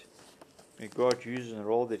see it. May God use in the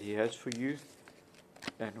role that He has for you,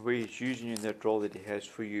 and where He's using you in that role that He has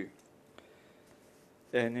for you.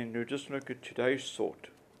 And then we'll just look at today's thought.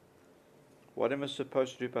 What am I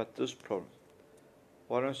supposed to do about this problem?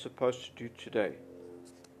 What am I supposed to do today?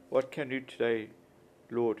 What can I do today,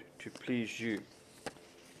 Lord, to please you?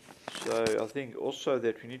 So I think also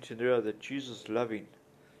that we need to know that Jesus is loving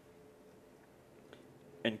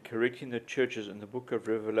and correcting the churches in the book of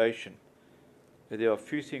Revelation. That there are a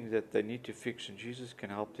few things that they need to fix, and Jesus can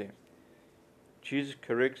help them. Jesus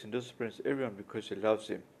corrects and disciplines everyone because He loves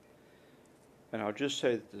them. And I'll just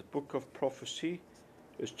say that the book of prophecy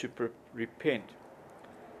is to repent.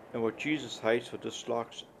 And what Jesus hates or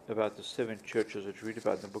dislikes about the 7 churches that you read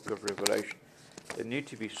about in the book of Revelation, they need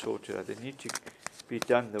to be sorted out. They need to be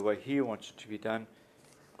done the way He wants it to be done,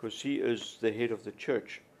 because He is the head of the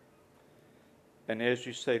church. And as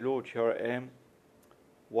you say, Lord, here I am.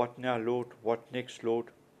 What now, Lord? What next, Lord?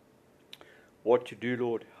 What to do,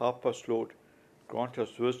 Lord? Help us, Lord. Grant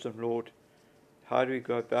us wisdom, Lord. How do we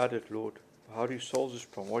go about it, Lord? How do you solve this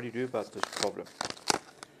problem? What do you do about this problem?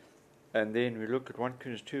 And then we look at 1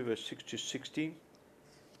 Corinthians 2 verse 6 to 16.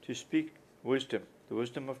 To speak wisdom, the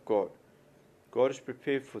wisdom of God. God is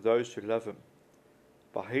prepared for those who love Him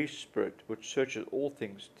by His Spirit, which searches all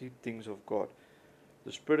things, deep things of God.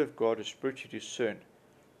 The Spirit of God is spiritually discerned,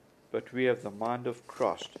 but we have the mind of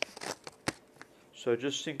Christ. So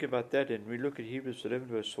just think about that, and we look at Hebrews 11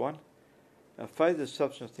 verse 1. Now faith is the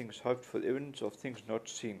substance of things hoped for, the evidence of things not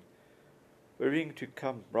seen. Everything to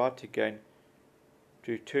come right again,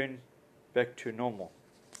 to return back to normal.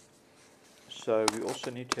 So we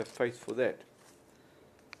also need to have faith for that.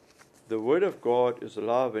 The Word of God is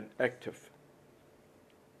alive and active.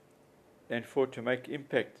 And for it to make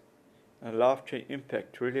impact, a life-changing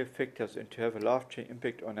impact, to really affect us and to have a life-changing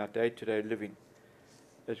impact on our day-to-day living.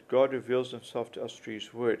 As God reveals Himself to us through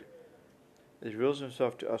His Word. As He reveals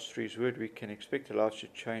Himself to us through His Word, we can expect our lives to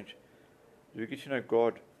change. As we get to know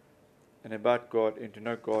God and about God, and to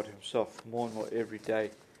know God Himself more and more every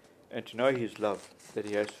day, and to know His love that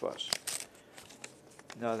He has for us.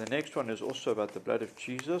 Now the next one is also about the blood of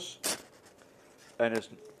Jesus, and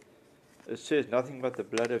it says nothing but the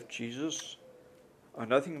blood of Jesus, or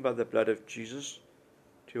nothing but the blood of Jesus,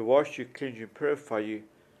 to wash you, cleanse you, purify you,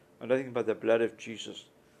 or nothing but the blood of Jesus.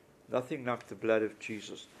 Nothing like the blood of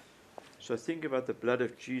Jesus. So think about the blood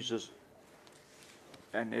of Jesus,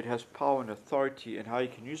 and it has power and authority, and how you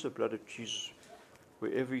can use the blood of Jesus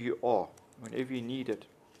wherever you are, whenever you need it.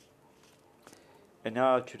 And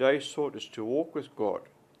now today's thought is to walk with God.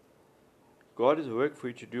 God has a work for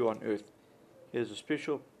you to do on earth. He has a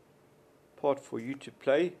special part for you to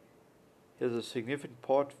play. He has a significant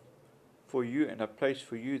part for you and a place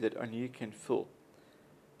for you that only you can fill.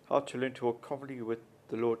 How to learn to walk confidently with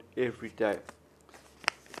the Lord every day.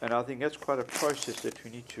 And I think that's quite a process that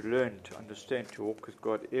we need to learn to understand, to walk with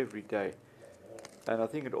God every day. And I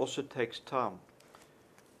think it also takes time.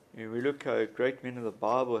 We look at great men of the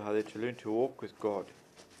Bible, how they to learn to walk with God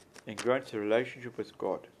and grow into a relationship with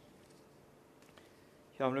God.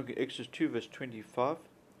 Here I'm looking at Exodus 2 verse 25.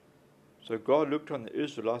 So God looked on the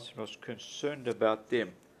Israelites and was concerned about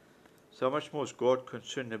them. So much more is God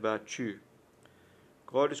concerned about you.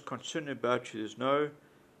 God is concerned about you. There's no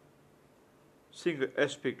single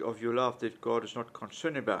aspect of your life that God is not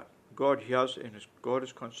concerned about. God hears, and God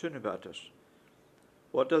is concerned about us.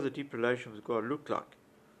 What does a deep relation with God look like?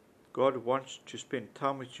 God wants to spend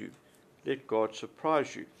time with you. Let God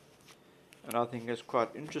surprise you. And I think that's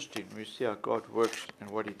quite interesting. We see how God works and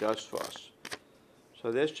what He does for us.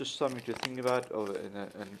 So that's just something to think about in a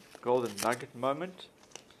golden nugget moment.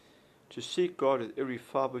 To seek God with every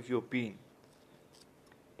fibre of your being.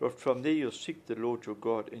 But from there you'll seek the Lord your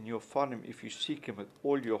God, and you'll find Him if you seek Him with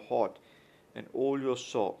all your heart and all your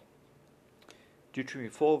soul. Deuteronomy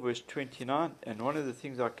 4 verse 29, and one of the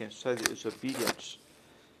things I can say there is obedience.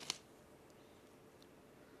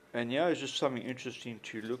 And here is just something interesting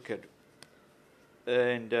to look at.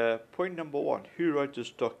 And point number 1, who wrote this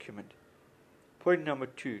document? Point number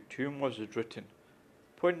 2, to whom was it written?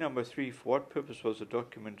 Point number 3, for what purpose was the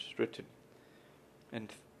document written?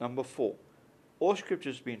 And number 4, All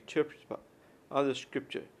scriptures be interpreted by other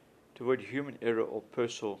scripture to avoid human error or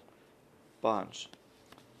personal bounds.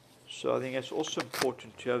 So I think it's also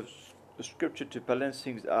important to have the scripture to balance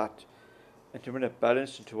things out and to bring a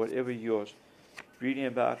balance into whatever you're reading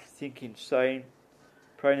about, thinking, saying,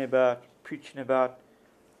 praying about, preaching about,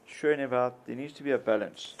 sharing about. There needs to be a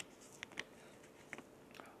balance.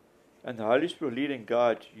 And the Holy Spirit will lead and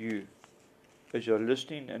guide you as you're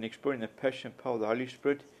listening and exploring the passion and power of the Holy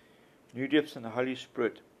Spirit, new depths in the Holy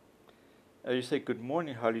Spirit. As you say, good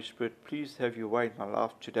morning, Holy Spirit, please have your way in my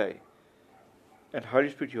life today. And Holy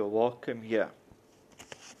Spirit, you are welcome here.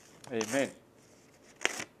 Amen.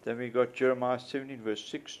 Then we got Jeremiah 17, verse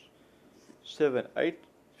 6, 7, 8,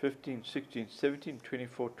 15, 16, 17,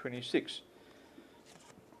 24, 26.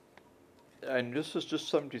 And this is just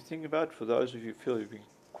something to think about for those of you who feel you've been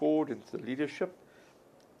called into the leadership.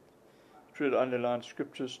 Try to underline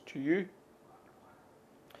scriptures to you.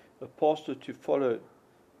 A pastor to follow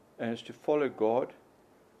and is to follow God.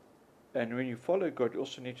 And when you follow God, you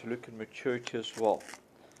also need to look at maturity as well.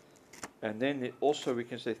 And then also we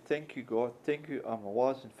can say, thank you, God. Thank you, I'm a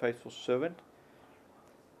wise and faithful servant.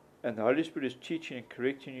 And the Holy Spirit is teaching and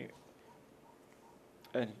correcting you.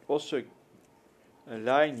 And also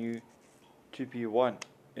allowing you to be one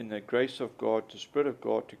in the grace of God, the Spirit of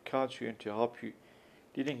God, to counsel you and to help you,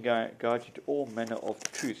 leading guide you to all manner of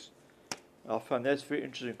truth. I find that's very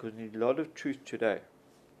interesting because we need a lot of truth today.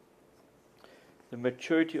 The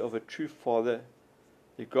maturity of a true father,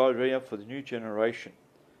 the God ready up for the new generation.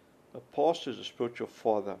 A pastor is a spiritual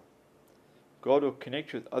father. God will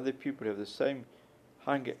connect you with other people who have the same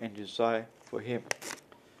hunger and desire for Him.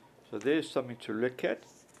 So there's something to look at.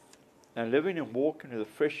 And living and walking with a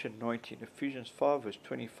fresh anointing, Ephesians 5 verse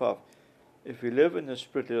 25. If we live in the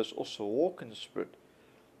Spirit, let us also walk in the Spirit.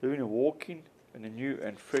 Living and walking in a new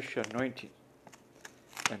and fresh anointing.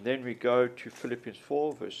 And then we go to Philippians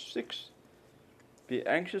 4 verse 6. Be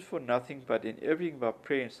anxious for nothing, but in everything by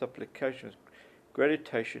prayer and supplication with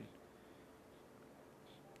gratitude,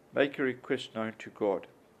 make a request known to God.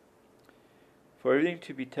 For everything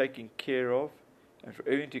to be taken care of, and for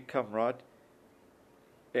everything to come right,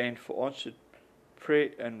 and for answered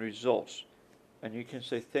prayer and results. And you can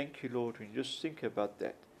say, thank you, Lord, when you just think about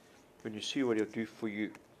that, when you see what He'll do for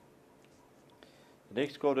you. The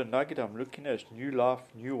next golden nugget I'm looking at is new life,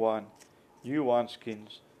 new wine, new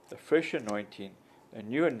wineskins, a fresh anointing, a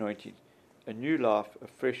new anointing, a new life, a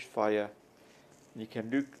fresh fire. And you can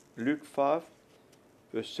Luke 5,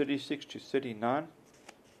 verse 36 to 39,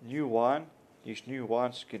 new wine, these new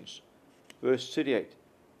wineskins. Verse 38,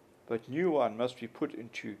 but new wine must be put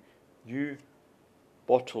into new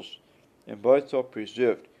bottles, and both are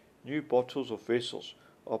preserved. New bottles or vessels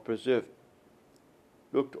are preserved,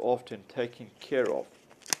 looked after and taken care of.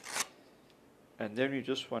 And then we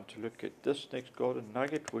just want to look at this next golden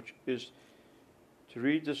nugget, which is to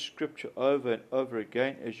read the scripture over and over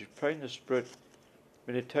again as you pray in the Spirit.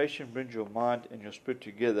 Meditation brings your mind and your spirit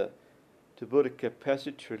together to build a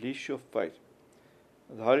capacity to release your faith.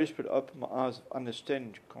 The Holy Spirit opened my eyes of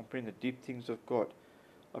understanding to comprehend the deep things of God.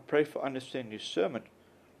 I pray for understanding discernment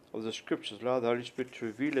of the scriptures. Allow the Holy Spirit to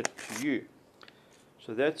reveal it to you.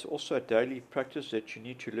 So that's also a daily practice that you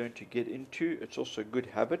need to learn to get into. It's also a good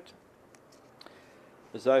habit.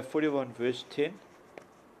 Isaiah 41 verse 10.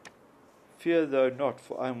 Fear thou not,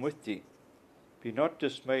 for I am with thee. Be not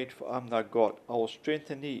dismayed, for I am thy God. I will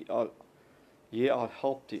strengthen thee, I'll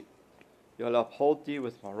help thee. I'll uphold thee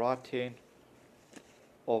with my right hand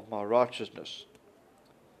of my righteousness.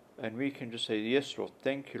 And we can just say, yes, Lord,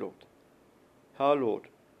 thank you, Lord. How, Lord,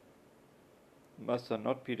 must I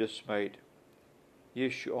not be dismayed?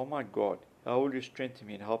 Yes, you are my God. How will you strengthen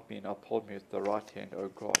me and help me and uphold me with the right hand, O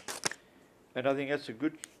God? And I think that's a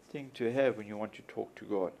good thing to have when you want to talk to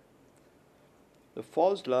God. The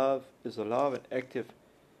Father's love is alive and active,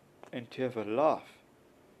 and to have a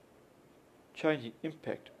life-changing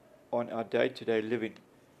impact on our day-to-day living.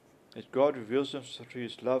 As God reveals Himself through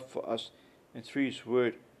His love for us and through His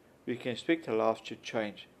Word, we can expect our lives to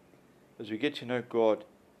change. As we get to know God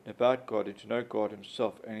and about God, and to know God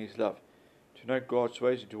Himself and His love, to know God's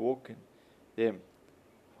ways and to walk in them.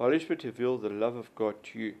 The Holy Spirit reveals the love of God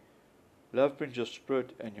to you. Love brings your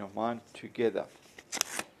spirit and your mind together.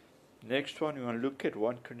 Next one, we want to look at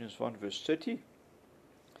 1 Corinthians 1 verse 30.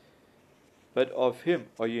 But of Him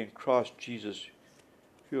are ye in Christ Jesus,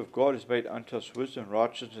 who of God is made unto us wisdom,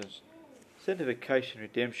 righteousness, sanctification,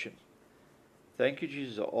 redemption. Thank you,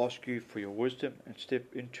 Jesus. I ask you for your wisdom and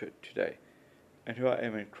step into it today, and who I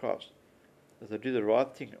am in Christ. As I do the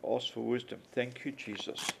right thing and ask for wisdom. Thank you,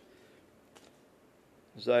 Jesus.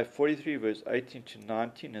 Isaiah 43 verse 18 to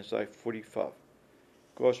 19, Isaiah 45.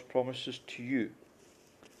 God's promises to you.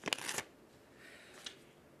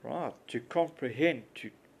 Right, to comprehend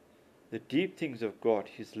the deep things of God,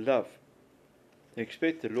 His love.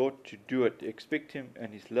 Expect the Lord to do it. Expect Him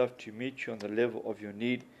and His love to meet you on the level of your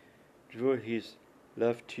need, draw His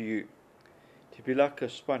love to you. To be like a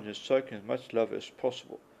sponge and soak in as much love as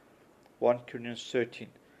possible. 1 Corinthians 13.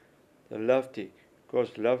 The love there.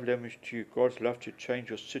 God's love language to you. God's love to change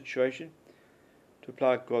your situation. To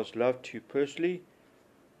apply God's love to you personally.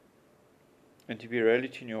 And to be a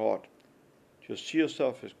reality in your heart. To see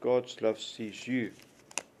yourself as God's love sees you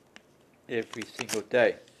every single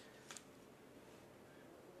day.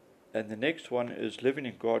 And the next one is living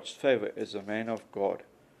in God's favor as a man of God.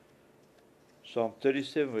 Psalm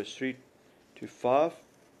 37 verse 3 to 5.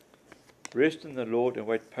 Rest in the Lord and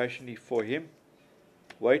wait patiently for Him.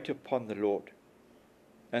 Wait upon the Lord.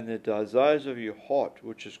 And the desires of your heart,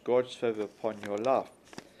 which is God's favor upon your life.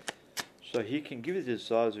 So He can give you the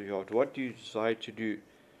desires of your heart. What do you desire to do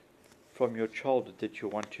from your childhood that you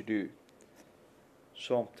want to do?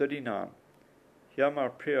 Psalm 39. Hear my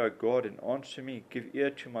prayer, O God, and answer me. Give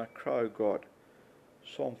ear to my cry, O God.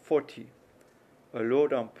 Psalm 40. O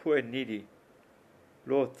Lord, I am poor and needy.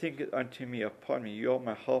 Lord, think unto me upon me. You are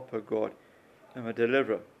my help, O God, and my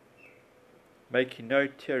deliverer. Making no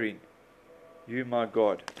tearing, you my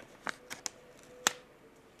God.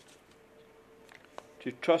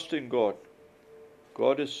 To trust in God.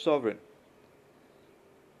 God is sovereign,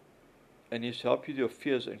 and He is to help you with your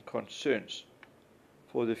fears and concerns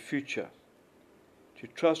for the future. To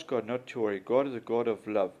trust God, not to worry. God is a God of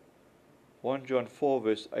love. 1 John 4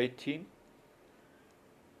 verse 18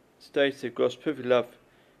 states that God's perfect love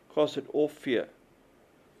casteth all fear,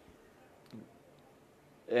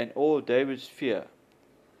 and all David's fear.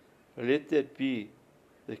 Let that be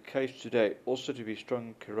the case today, also to be strong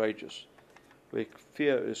and courageous, where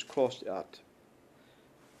fear is cast out.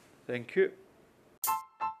 Thank you.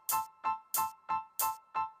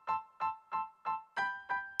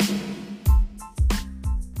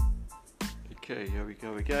 Okay, here we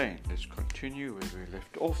go again. Let's continue where we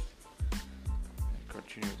left off. And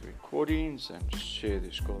continue with the recordings and just share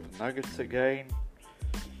these golden nuggets again.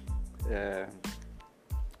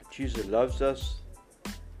 Jesus loves us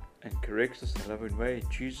and corrects us in a loving way.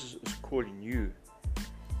 Jesus is calling you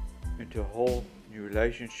into a whole new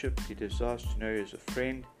relationship. He desires to know you as a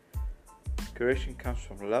friend. Correction comes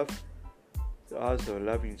from love, the eyes of a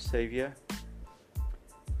loving Savior.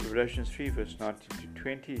 Revelation 3 verse 19 to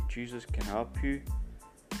 20, Jesus can help you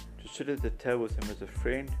to sit at the table with Him as a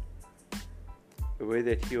friend, aware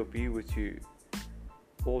that He will be with you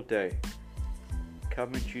all day.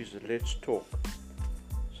 Come in Jesus, let's talk.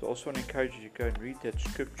 So I also want to encourage you to go and read that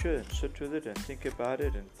scripture and sit with it and think about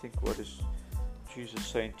it and think, what is Jesus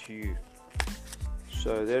saying to you?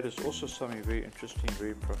 So that is also something very interesting,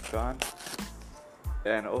 very profound,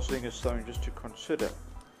 and I also think it's something just to consider,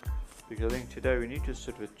 because I think today we need to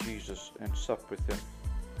sit with Jesus and sup with Him.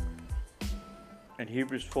 And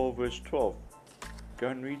Hebrews 4 verse 12, go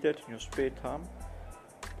and read that in your spare time,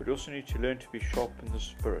 but you also need to learn to be sharp in the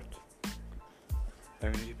Spirit.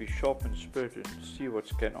 And we need to be sharp in the Spirit and see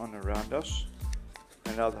what's going on around us,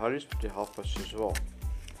 and allow the Holy Spirit to help us as well.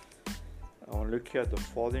 I want to look here at the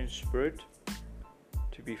Fathering Spirit,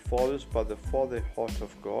 to be fathers by the Father heart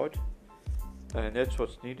of God, and that's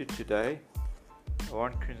what's needed today.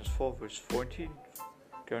 1 Corinthians 4 verse 14,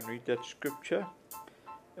 go and read that scripture,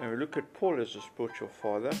 and we look at Paul as a spiritual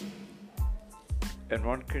father. And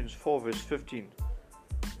 1 Corinthians 4 verse 15,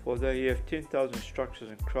 for though ye have 10,000 instructors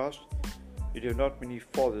in Christ, you have not many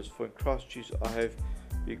fathers, for in Christ Jesus I have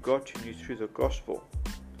begotten you through the gospel.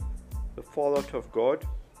 The fatherhood of God,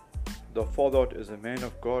 the fatherhood is a man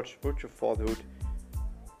of God, spiritual fatherhood,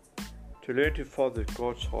 to learn to father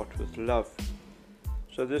God's heart with love.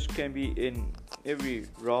 So this can be in every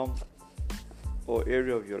realm or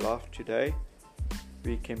area of your life today.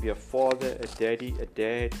 We can be a father, a daddy, a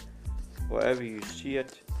dad, however you see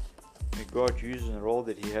it. May God use in the role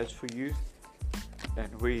that He has for you,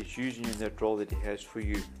 and where He's using you in that role that He has for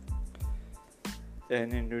you.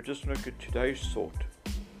 And then we'll just look at today's thought.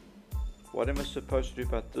 What am I supposed to do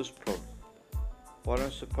about this problem? What am I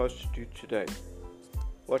supposed to do today?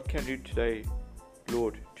 What can I do today,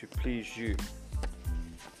 Lord, to please you?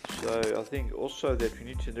 So I think also that we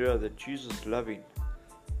need to know that Jesus is loving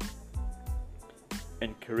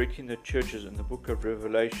and correcting the churches in the book of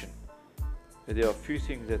Revelation. There are a few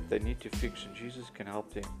things that they need to fix, and Jesus can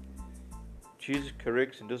help them. Jesus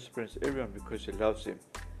corrects and disciplines everyone because He loves them.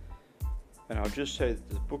 And I'll just say that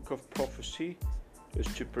the book of prophecy is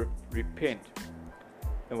to repent.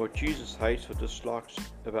 And what Jesus hates or dislikes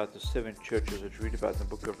about the 7 churches, which we read about in the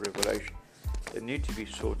book of Revelation, They need to be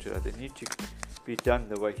sorted out. They need to be done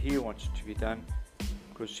the way He wants it to be done,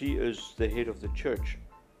 because He is the head of the church.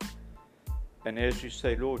 And as you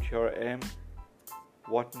say, Lord, here I am.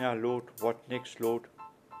 What now, Lord? What next, Lord?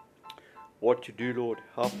 What to do, Lord?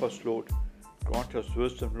 Help us, Lord. Grant us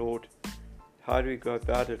wisdom, Lord. How do we go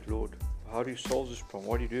about it, Lord? How do you solve this problem?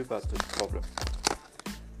 What do you do about this problem?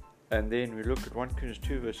 And then we look at 1 Corinthians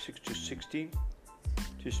 2, verse 6 to 16.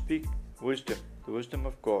 To speak wisdom, the wisdom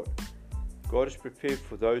of God. God is prepared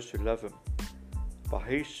for those who love Him by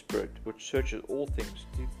His Spirit, which searches all things,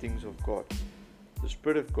 the things of God. The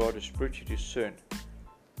Spirit of God is spiritually discerned,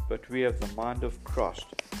 but we have the mind of Christ.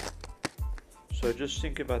 So just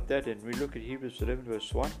think about that, and we look at Hebrews 11,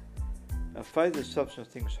 verse 1. Now faith is the substance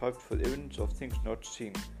of things hoped for, the evidence of things not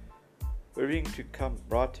seen. Everything to come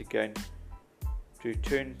right again, to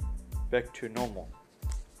return back to normal.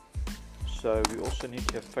 So we also need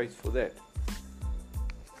to have faith for that.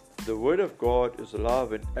 The Word of God is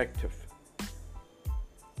alive and active.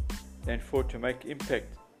 And for it to make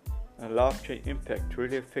impact, a life-changing impact, to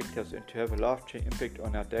really affect us and to have a life-changing impact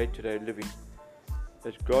on our day-to-day living,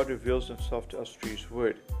 as God reveals Himself to us through His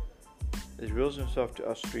Word. As He reveals Himself to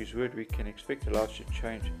us through His Word, we can expect our lives to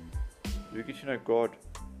change. We get to know God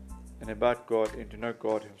and about God, and to know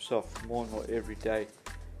God Himself more and more every day,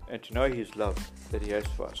 and to know His love that He has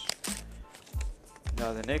for us.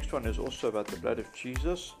 Now the next one is also about the blood of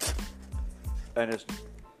Jesus, and it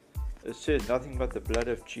says nothing but the blood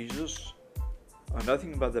of Jesus, or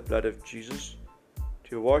nothing but the blood of Jesus,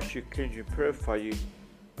 to wash you, cleanse you, purify you,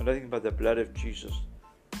 or nothing but the blood of Jesus.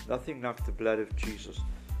 Nothing like the blood of Jesus.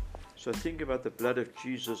 So think about the blood of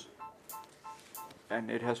Jesus, and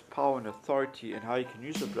it has power and authority, and how you can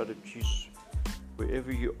use the blood of Jesus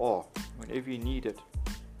wherever you are, whenever you need it.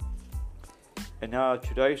 And now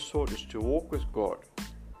today's thought is to walk with God.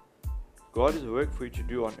 God has a work for you to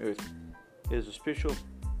do on earth. He has a special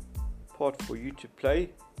part for you to play.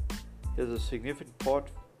 He has a significant part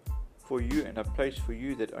for you and a place for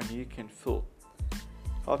you that only you can fill.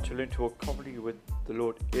 How to learn to walk confidently with the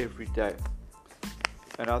Lord every day.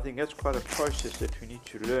 And I think that's quite a process that we need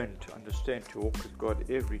to learn to understand, to walk with God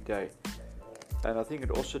every day. And I think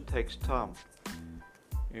it also takes time.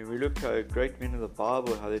 We look at great men of the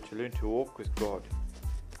Bible, how they're to learn to walk with God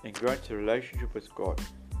and grow into a relationship with God.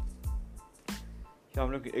 Here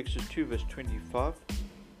I'm looking at Exodus 2 verse 25.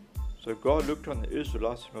 So God looked on the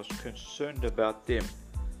Israelites and was concerned about them.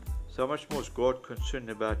 So much more is God concerned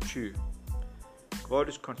about you. God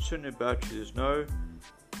is concerned about you. There's no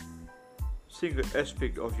single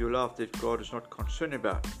aspect of your life that God is not concerned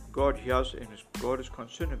about. God hears and God is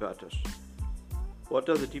concerned about us. What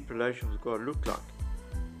does a deep relationship with God look like?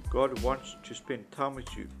 God wants to spend time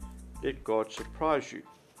with you. Let God surprise you.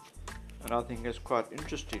 And I think that's quite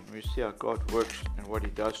interesting when we see how God works and what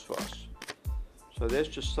He does for us. So that's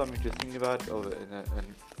just something to think about of a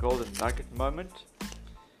golden nugget moment.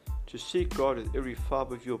 To seek God with every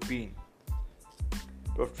fiber of your being.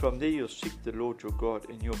 But from there you'll seek the Lord your God,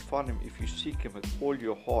 and you'll find Him if you seek Him with all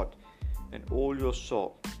your heart and all your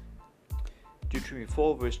soul. Deuteronomy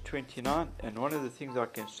 4 verse 29, and one of the things I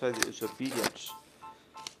can say there is obedience.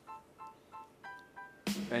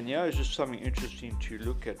 And here is just something interesting to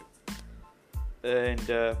look at.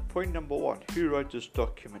 And point number 1, who wrote this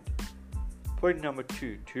document? Point number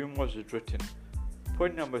 2, to whom was it written?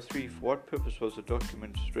 Point number 3, for what purpose was the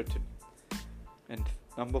document written? And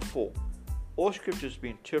number 4, all scriptures be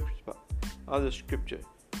interpreted by other scripture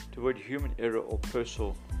to avoid human error or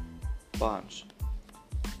personal bias.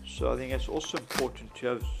 So I think it's also important to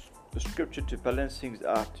have the scripture to balance things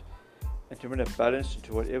out and to bring a balance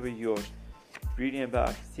into whatever you're reading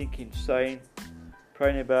about, thinking, saying,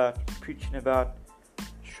 praying about, preaching about,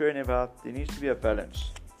 sharing about. There needs to be a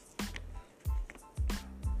balance.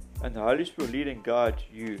 And the Holy Spirit will lead and guide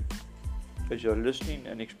you as you're listening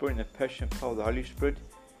and exploring the passion and power of the Holy Spirit,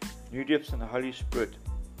 new depths in the Holy Spirit.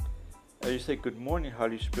 As you say, good morning,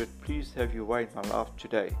 Holy Spirit, please have your way in my life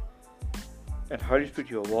today. And Holy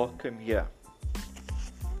Spirit, you're welcome here.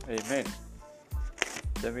 Amen.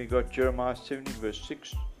 Then we got Jeremiah 17 verse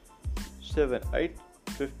 6, 7, 8,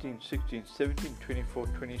 15, 16, 17, 24,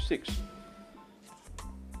 26.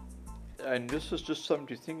 And this is just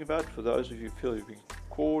something to think about for those of you who feel you've been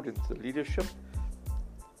called into the leadership.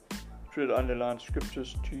 Try to underline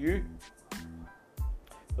scriptures to you.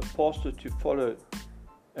 The pastor to follow,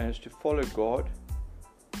 and is to follow God.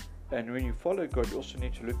 And when you follow God, you also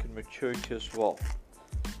need to look at maturity as well.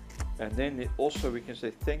 And then also we can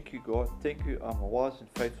say, thank you, God. Thank you, I'm a wise and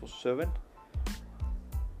faithful servant.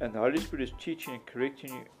 And the Holy Spirit is teaching and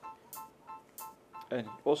correcting you, and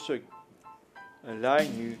also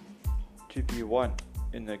allowing you to be one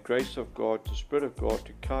in the grace of God, the Spirit of God,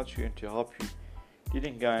 to counsel you and to help you,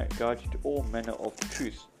 leading guide you to all manner of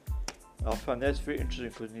truth. I find that's very interesting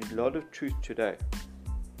because we need a lot of truth today.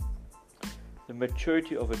 The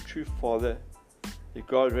maturity of a true father, the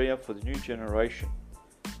God ready up for the new generation.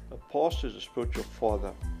 A pastor is a spiritual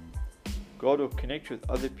father. God will connect you with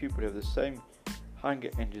other people who have the same hunger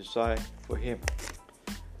and desire for Him.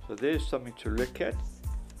 So there's something to look at.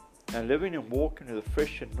 And living and walking with a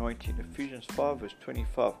fresh anointing, Ephesians 5 verse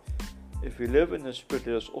 25. If we live in the Spirit,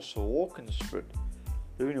 let us also walk in the Spirit,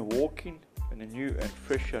 living and walking in a new and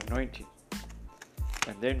fresh anointing.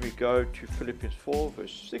 And then we go to Philippians 4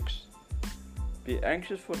 verse 6. Be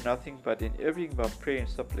anxious for nothing, but in everything by prayer and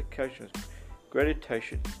supplication with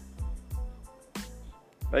gratitude,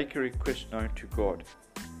 make your request known to God.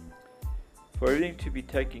 For everything to be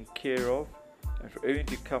taken care of, and for everything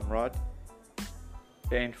to come right,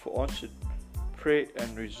 and for answered prayer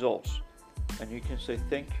and results. And you can say,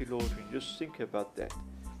 thank you, Lord, when you just think about that,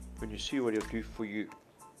 when you see what He'll do for you.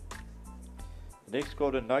 The next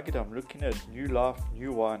golden nugget I'm looking at is new life,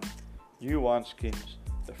 new wine, new wineskins,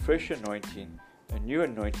 a fresh anointing, a new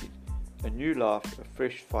anointing, a new life, a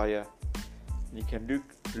fresh fire. And you can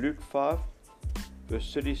Luke 5,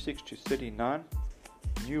 verse 36 to 39,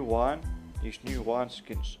 new wine, these new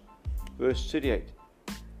wineskins. Verse 38,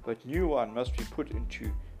 but new wine must be put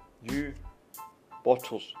into new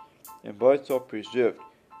bottles, and both are preserved.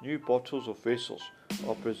 New bottles or vessels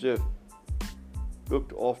are preserved,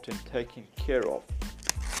 looked after and taken care of.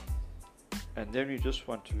 And then we just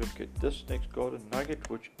want to look at this next golden nugget,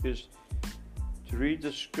 which is to read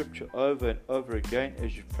the scripture over and over again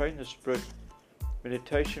as you pray in the Spirit.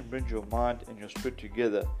 Meditation brings your mind and your spirit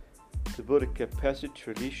together to build a capacity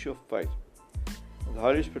to release your faith. The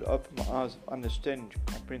Holy Spirit opened my eyes of understanding to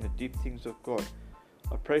comprehend the deep things of God.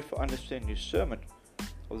 I pray for understanding discernment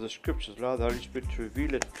of the scriptures. Allow the Holy Spirit to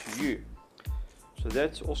reveal it to you. So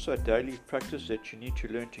that's also a daily practice that you need to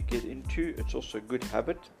learn to get into. It's also a good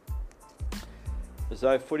habit.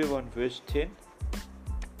 Isaiah 41 verse 10.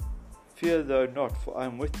 Fear thou not, for I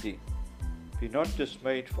am with thee. Be not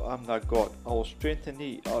dismayed, for I am thy God. I will strengthen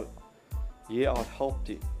thee, I'll help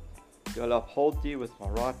thee. I'll uphold thee with my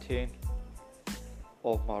right hand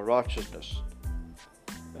of my righteousness.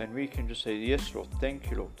 And we can just say, yes, Lord, thank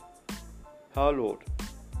you, Lord. How, Lord?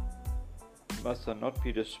 Must I not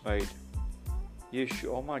be dismayed? Yes,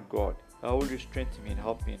 you are my God. How will you strengthen me and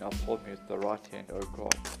help me and uphold me with the right hand, O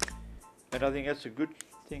God? And I think that's a good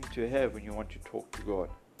thing to have when you want to talk to God.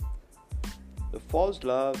 The Father's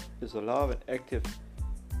love is alive and active,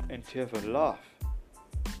 and to have a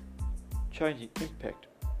life-changing impact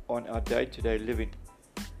on our day-to-day living.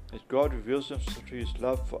 As God reveals Himself through His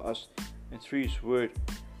love for us and through His Word,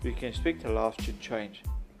 we can expect our lives to change.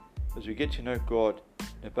 As we get to know God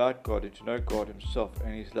and about God, and to know God Himself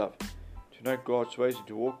and His love, to know God's ways and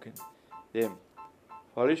to walk in them.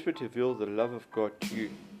 The Holy Spirit reveals the love of God to you.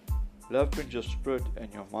 Love brings your spirit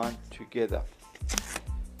and your mind together.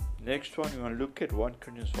 Next one, we want to look at 1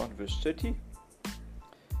 Corinthians 1 verse 30.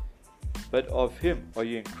 But of Him are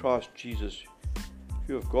you in Christ Jesus,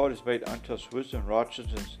 who of God is made unto us wisdom,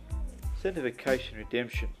 righteousness, sanctification,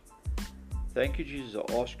 redemption. Thank you, Jesus.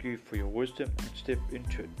 I ask you for your wisdom and step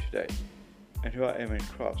into it today. And who I am in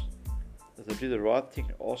Christ. As I do the right thing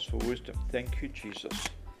and ask for wisdom. Thank you, Jesus.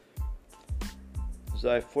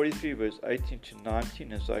 Isaiah 43 verse 18 to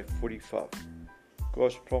 19, Isaiah 45.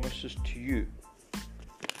 God's promises to you.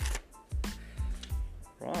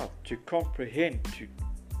 Right, to comprehend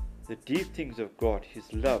the deep things of God,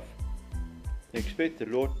 His love. Expect the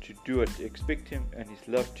Lord to do it. Expect Him and His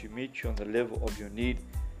love to meet you on the level of your need,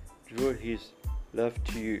 to draw His love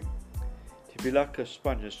to you. To be like a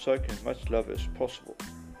sponge and soak in as much love as possible.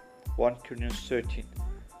 1 Corinthians 13.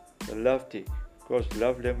 The love day. God's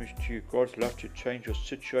love language to you. God's love to change your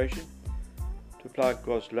situation. To apply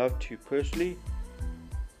God's love to you personally.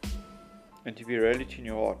 And to be a reality in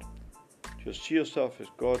your heart. To see yourself as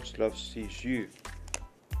God's love sees you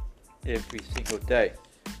every single day.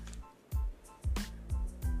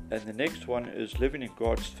 And the next one is living in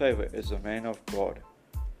God's favor as a man of God.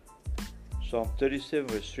 Psalm 37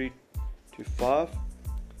 verse 3 to 5.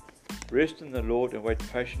 Rest in the Lord and wait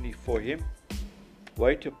patiently for Him.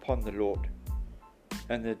 Wait upon the Lord.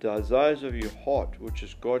 And the desires of your heart, which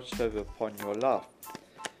is God's favor upon your life.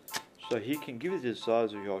 So He can give you the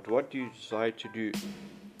desires of your heart. What do you desire to do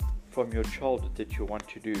from your childhood that you want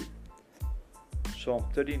to do? Psalm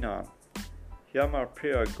 39. Hear my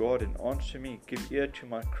prayer, O God, and answer me. Give ear to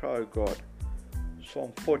my cry, O God.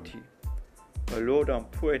 Psalm 40. O Lord, I am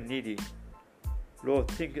poor and needy. Lord,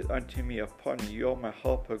 think it unto me upon me. You are my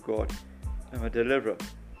help, O God, and my deliverer.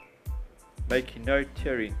 making no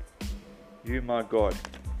tearing, you my God.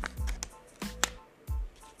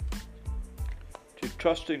 To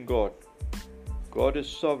trust in God. God is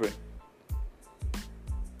sovereign,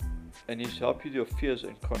 and He's helped you with your fears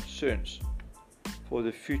and concerns for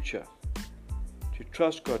the future. To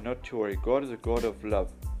trust God, not to worry. God is a God of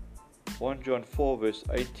love. 1 John 4 verse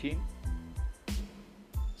 18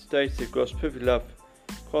 states that God's perfect love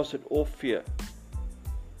casteth all fear,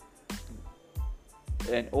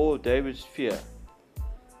 and all David's fear.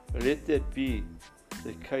 Let that be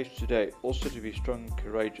the case today, also to be strong and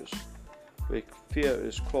courageous, where fear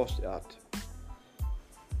is cast out.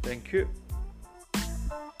 Thank you.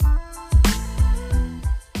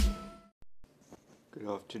 Good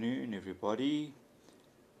afternoon, everybody.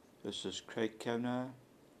 This is Craig Kavanagh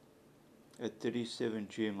at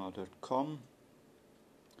 37gmail.com.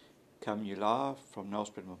 Coming you live from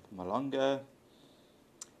Nelspruit, Mpumalanga.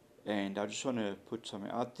 And I just want to put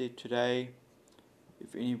something out there today.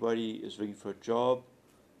 If anybody is looking for a job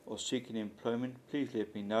or seeking employment, please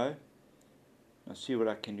let me know. I'll see what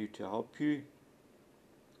I can do to help you.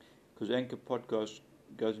 Because Anchor Podcast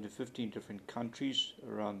goes into 15 different countries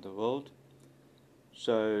around the world.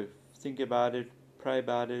 So think about it, pray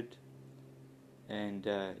about it, and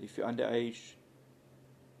if you're underage,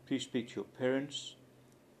 please speak to your parents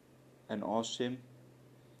and ask them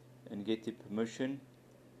and get their permission.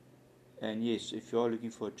 And yes, if you are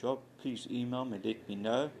looking for a job, please email me, let me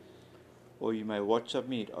know, or you may WhatsApp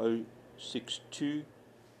me at 062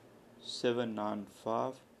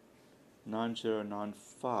 795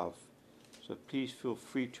 9095. So please feel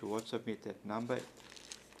free to WhatsApp me at that number,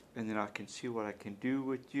 and then I can see what I can do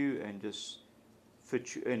with you and just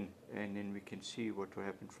fit you in, and then we can see what will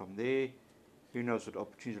happen from there. Who knows what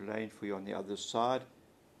opportunities are laying for you on the other side,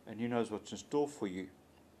 and who knows what's in store for you.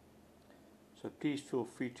 So please feel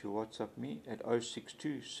free to WhatsApp me at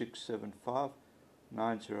 062 675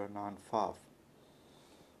 9095.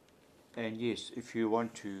 And yes, if you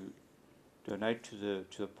want to donate to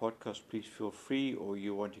the podcast, please feel free, or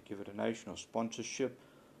you want to give a donation or sponsorship,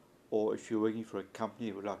 or if you're working for a company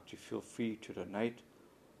that would like to, feel free to donate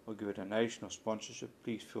or give a donation or sponsorship,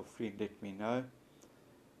 please feel free and let me know.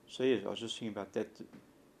 So yes, I was just thinking about that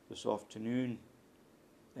this afternoon,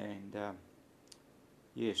 and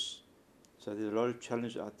yes, so there's a lot of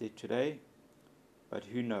challenges out there today, but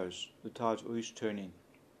who knows, the tide's always turning.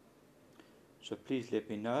 So please let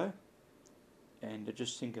me know, and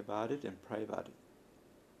just think about it and pray about it.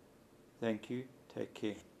 Thank you, take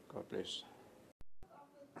care, God bless.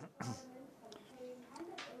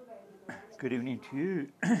 Good evening to you.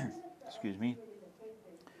 Excuse me.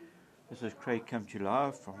 This is Craig come to you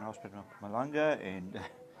live from Nelspruit, Mpumalanga, and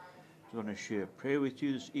I want to share a prayer with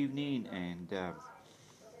you this evening, and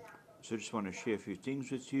so I just want to share a few things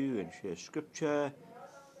with you and share scripture.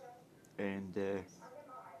 And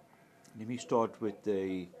let me start with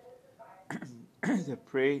the the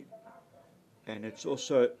prayer, and it's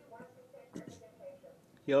also,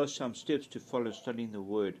 here are some steps to follow studying the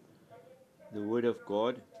Word of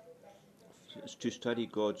God, to study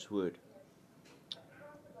God's Word.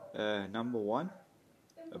 Number 1,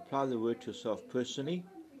 apply the Word to yourself personally.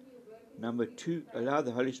 Number 2, allow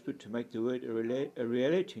the Holy Spirit to make the Word a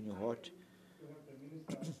reality in your heart.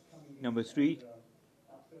 Number 3,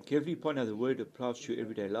 carefully ponder how the Word applies to your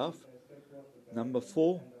everyday life. Number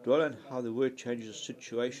 4, dwell on how the Word changes a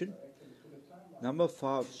situation. Number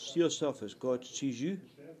 5, see yourself as God sees you.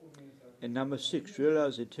 And number 6,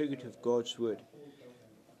 realize the integrity of God's Word.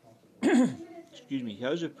 Excuse me.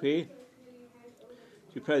 Here's a prayer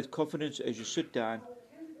to pray with confidence as you sit down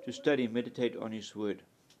to study and meditate on His Word.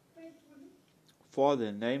 Father,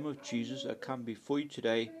 in the name of Jesus, I come before you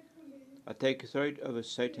today. I take authority over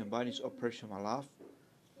Satan and bind his operation in my life.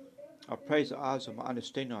 I pray the eyes of my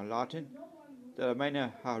understanding are enlightened, that I may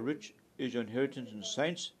know how rich is your inheritance in the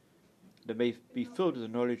saints, that I may be filled with the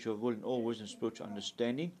knowledge of will and all wisdom and spiritual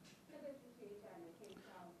understanding,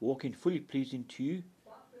 walking fully pleasing to you,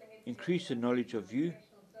 increase the knowledge of you.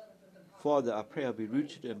 Father, I pray I'll be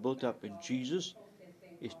rooted and built up in Jesus,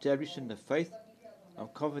 established in the faith. I'm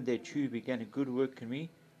confident that you who began a good work in me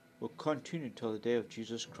will continue until the day of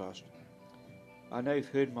Jesus Christ. I know you've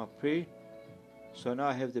heard my prayer, so now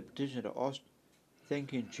I have the petition to ask.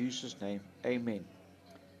 Thank you in Jesus' name. Amen.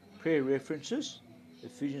 Prayer references: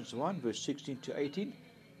 Ephesians 1 verse 16 to 18,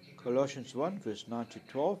 Colossians 1 verse 9 to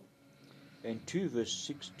 12, and 2 verse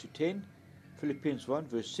 6 to 10, Philippians 1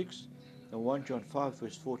 verse 6, and 1 John 5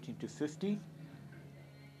 verse 14 to 15.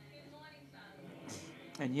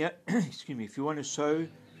 And yeah, excuse me, if you want to sow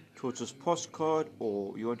towards this postcard,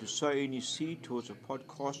 or you want to sow any seed towards a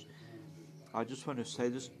podcast, I just want to say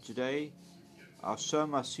this today. I sow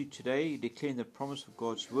my seed today, declaring the promise of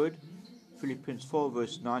God's word. Philippians 4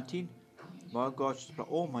 verse 19. My God shall supply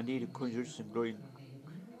all my need according to his riches and glory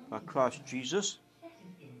by Christ Jesus.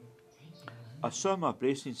 I sow my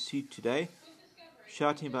blessing seed today,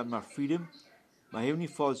 shouting about my freedom. My heavenly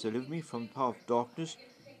Father has delivered me from the power of darkness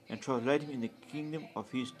and translated me in the kingdom of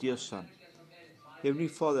his dear Son. Heavenly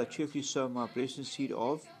Father, I cheerfully sow my blessing seed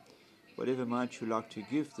of whatever amount you like to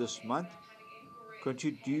give this month.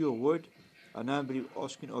 Continue to do your word. I now believe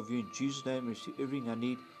asking of you in Jesus' name, receive everything I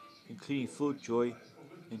need, including full joy.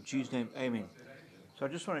 In Jesus' name, amen. So I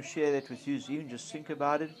just want to share that with you this evening. Just think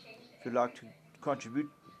about it. If you'd like to contribute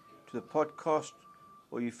to the podcast,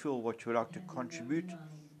 or you feel what you would like to contribute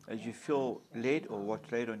as you feel led or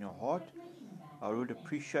what's laid on your heart, I would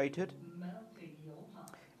appreciate it.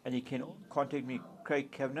 And you can contact me,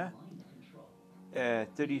 Craig Kavanagh,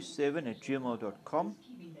 37@gmail.com.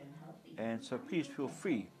 And so please feel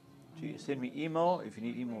free to send me email if you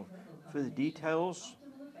need email further details.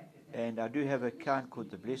 And I do have an account called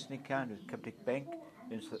the Blessing Account with Capitec Bank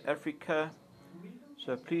in South Africa.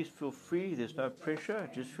 So please feel free. There's no pressure.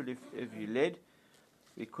 Just feel if you're led,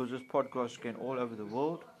 because this podcast is going all over the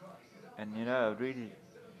world. And I really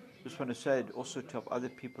just want to say it also to help other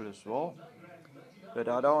people as well. But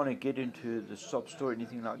I don't want to get into the sob story or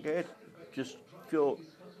anything like that. Just feel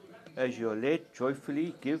as you're led,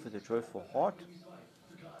 joyfully give with a joyful heart.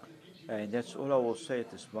 And that's all I will say at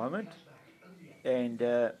this moment. And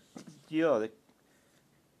the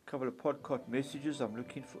couple of podcast messages I'm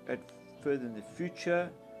looking for at further in the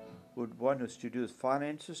future. One is to do with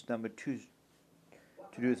finances. Number 2 is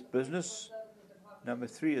to do with business. Number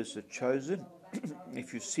 3 is The Chosen.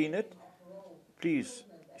 If you've seen it, please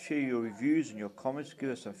share your reviews and your comments. Give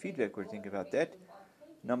us some feedback what you think about that.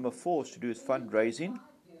 Number 4 is to do with fundraising,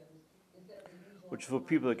 which is for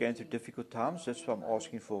people who are going through difficult times. That's why I'm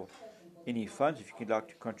asking for any funds if you'd like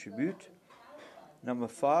to contribute. Number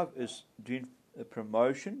 5 is doing a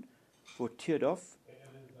promotion for Tiered Off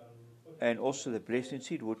and also the Blessing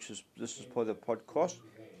Seed, this is part of the podcast,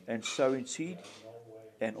 and Sowing Seed.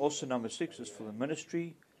 And also number 6 is for the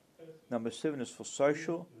ministry. Number 7 is for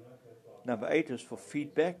social. Number 8 is for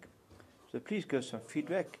feedback. So please give some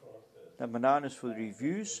feedback. Number 9 is for the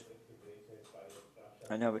reviews.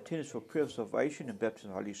 And number 10 is for prayer of salvation and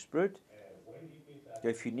baptism of the Holy Spirit.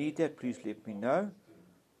 If you need that, please let me know.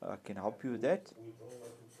 I can help you with that.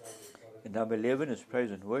 And number 11 is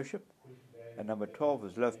praise and worship. And number 12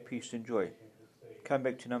 is love, peace and joy. Come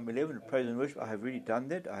back to number 11, praise and worship. I have already done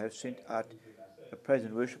that. I have sent out a praise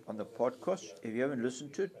and worship on the podcast. If you haven't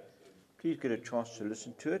listened to it, please get a chance to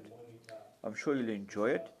listen to it. I'm sure you'll enjoy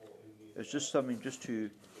it. It's just something just to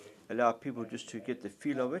allow people just to get the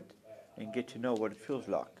feel of it and get to know what it feels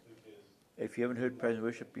like. If you haven't heard praise and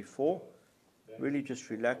worship before, really just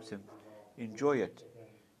relax and enjoy it.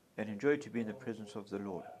 And enjoy to be in the presence of the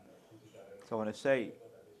Lord. So I want to say,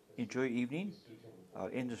 enjoy your evening. I'll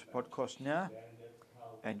end this podcast now.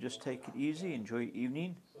 And just take it easy. Enjoy your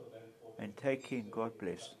evening. And take care and God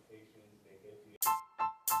bless.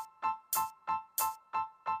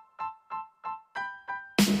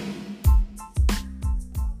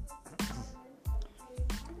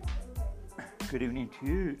 Good evening to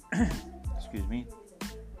you. Excuse me.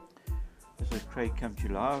 This is Craig come to you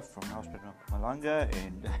live from the hospital of Malanga,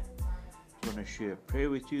 and I want to share a prayer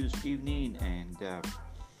with you this evening, and so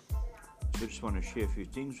I just want to share a few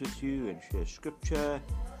things with you and share scripture.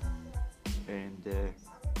 And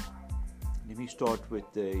let me start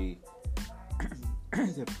with the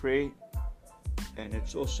the prayer, and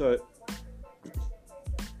it's also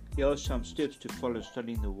here are some steps to follow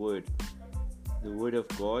studying the Word of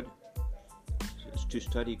God. Is to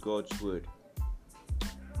study God's Word.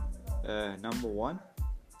 Number 1,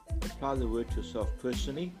 apply the Word to yourself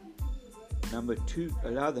personally. Number 2,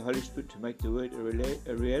 allow the Holy Spirit to make the Word a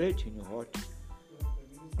reality in your heart.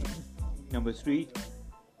 Number 3,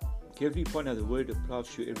 carefully find how the Word applies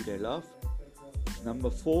to your everyday life. Number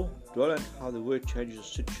 4, dwell on how the Word changes a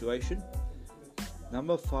situation.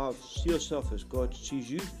 Number 5, see yourself as God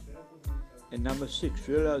sees you. And number 6,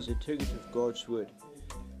 realize the integrity of God's Word.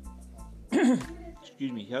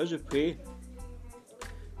 Excuse me. Here's a prayer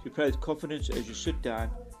to pray with confidence as you sit down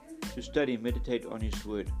to study and meditate on His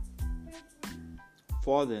Word.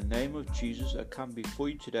 Father, in the name of Jesus, I come before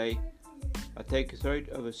you today. I take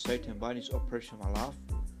authority over Satan by his operation in my life.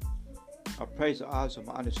 I pray the eyes of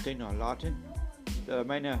my understanding are enlightened, that I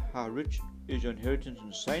may know how rich is your inheritance in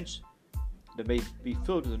the saints, that I may be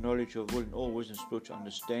filled with the knowledge of will and all wisdom and spiritual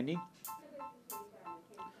understanding,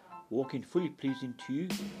 walking fully pleasing to you,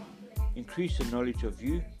 increase the knowledge of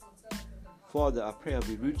you. Father, I pray I'll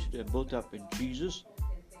be rooted and built up in Jesus,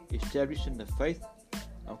 established in the faith.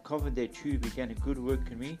 I'm confident that you who began a good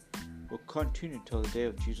work in me will continue until the day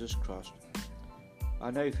of Jesus Christ.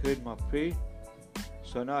 I know you've heard my prayer,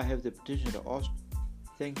 so now I have the petition to ask.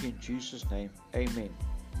 Thank you in Jesus' name. Amen.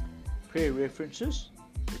 Prayer references: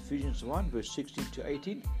 Ephesians 1 verse 16 to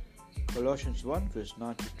 18, Colossians 1 verse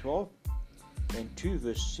 9 to 12, and 2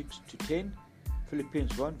 verse 6 to 10,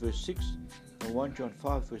 Philippians 1 verse 6, and 1 John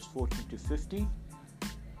 5 verse 14 to 15.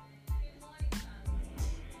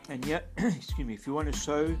 And yeah, excuse me, if you want to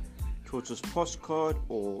sow towards this postcard,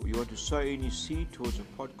 or you want to sow any seed towards a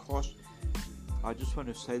podcast, I just want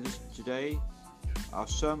to say this today. I'll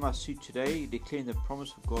sow my seed today, declaring the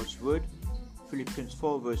promise of God's word. Philippians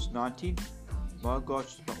 4 verse 19. My God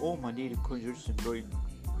supply all my need according to His riches and glory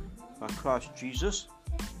by Christ Jesus.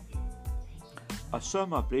 I sow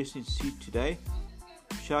my blessing seed today,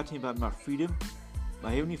 shouting about my freedom.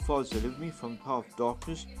 My Heavenly Father has delivered me from the power of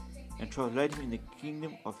darkness and translated me in the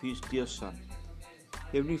kingdom of His dear Son.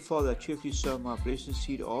 Heavenly Father, I cheerfully sow my blessing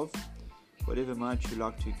seed of whatever amount you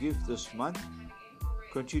like to give this month.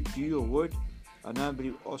 Continue to do your word. I now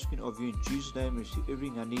believe asking of you in Jesus' name, receive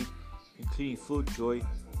everything I need, including full joy.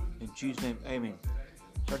 In Jesus' name, amen.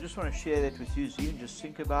 So I just want to share that with you, Zine. Just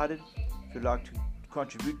think about it. If you'd like to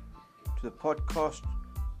contribute to the podcast,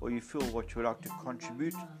 or you feel what you would like to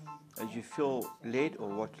contribute as you feel led, or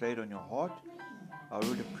what's laid on your heart, I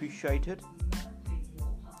would appreciate it.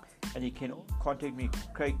 And you can contact me,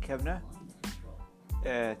 Craig Kavanagh,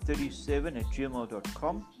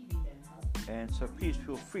 37@gmail.com. And so please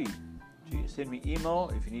feel free to send me email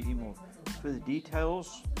if you need email further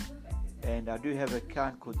details. And I do have an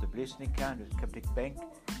account called the Blessing Account with Capitec Bank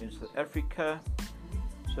in South Africa.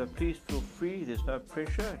 So please feel free. There's no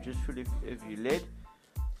pressure. Just feel if you're led,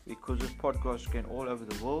 because this podcast is going all over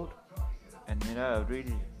the world. And I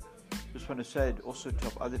really just want to say it also to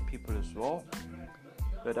help other people as well.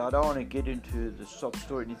 But I don't want to get into the sob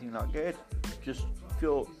story or anything like that. Just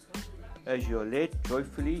feel as you're led,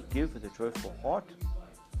 joyfully give with a joyful heart.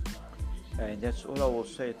 And that's all I will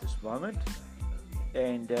say at this moment.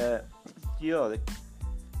 And a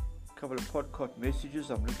couple of podcast messages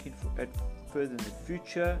I'm looking for at further in the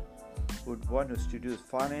future. One is to do with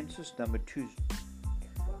finances. Number 2 is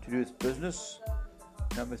to do with business.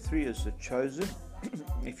 Number 3 is The Chosen.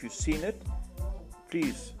 If you've seen it,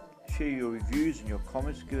 please share your reviews and your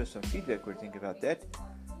comments. Give us some feedback what you think about that.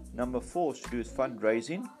 Number 4 is to do with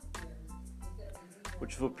fundraising,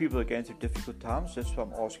 which is for people who are going through difficult times. That's why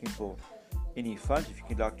I'm asking for any funds if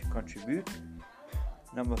you'd like to contribute.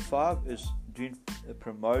 Number 5 is doing a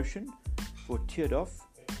promotion for Tiered Off,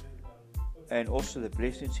 and also the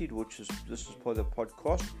Blessing Seed, this is part of the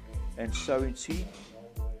podcast, and Sowing Seed.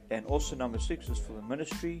 And also number 6 is for the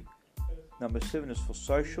ministry. Number 7 is for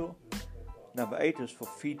social. Number 8 is for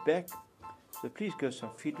feedback. So please give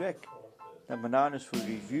some feedback. Number 9 is for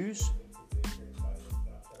reviews.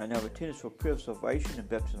 And number 10 is for prayer of salvation and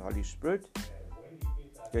baptism of the Holy Spirit.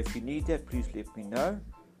 If you need that, please let me know.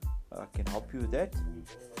 I can help you with that.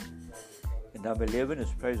 And number 11 is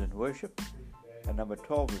praise and worship. And number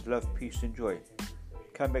 12 is love, peace and joy.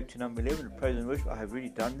 Come back to number 11, praise and worship. I have already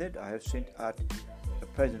done that. I have sent out a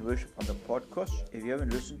praise and worship on the podcast. If you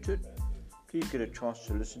haven't listened to it, please get a chance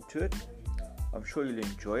to listen to it. I'm sure you'll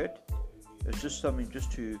enjoy it. It's just something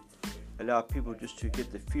just to allow people just to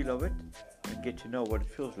get the feel of it and get to know what it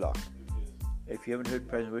feels like. If you haven't heard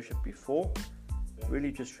praise and worship before,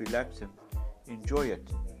 really just relax and enjoy it,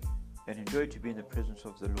 and enjoy to be in the presence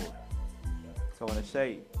of the Lord. So I want to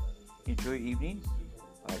say, enjoy your evening.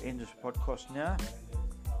 I'll end this podcast now,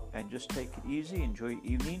 and just take it easy. Enjoy your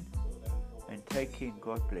evening, and take care, and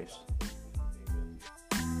God bless.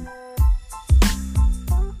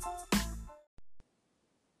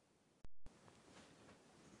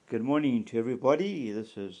 Good morning to everybody.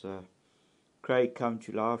 This is Craig coming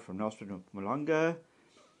to you live from Nelson, Malanga,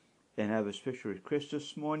 and I have a special request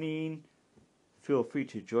this morning. Feel free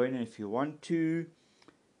to join in if you want to.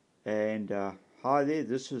 And hi there,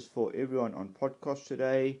 this is for everyone on podcast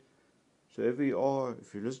today. So if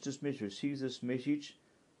you listen to this message, receive this message,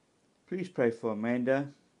 please pray for Amanda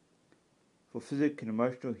for physical and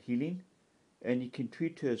emotional healing. And you can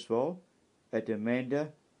tweet her as well at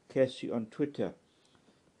Amanda Cassie on Twitter.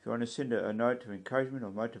 If you want to send a note of encouragement or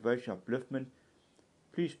motivation, upliftment,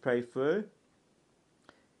 please pray for her.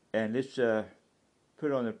 And let's put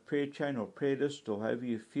it on a prayer chain or prayer list, or however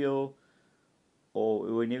you feel,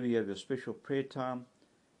 or whenever you have a special prayer time.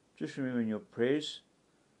 Just remember in your prayers.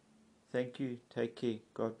 Thank you, take care,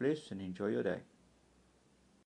 God bless, and enjoy your day.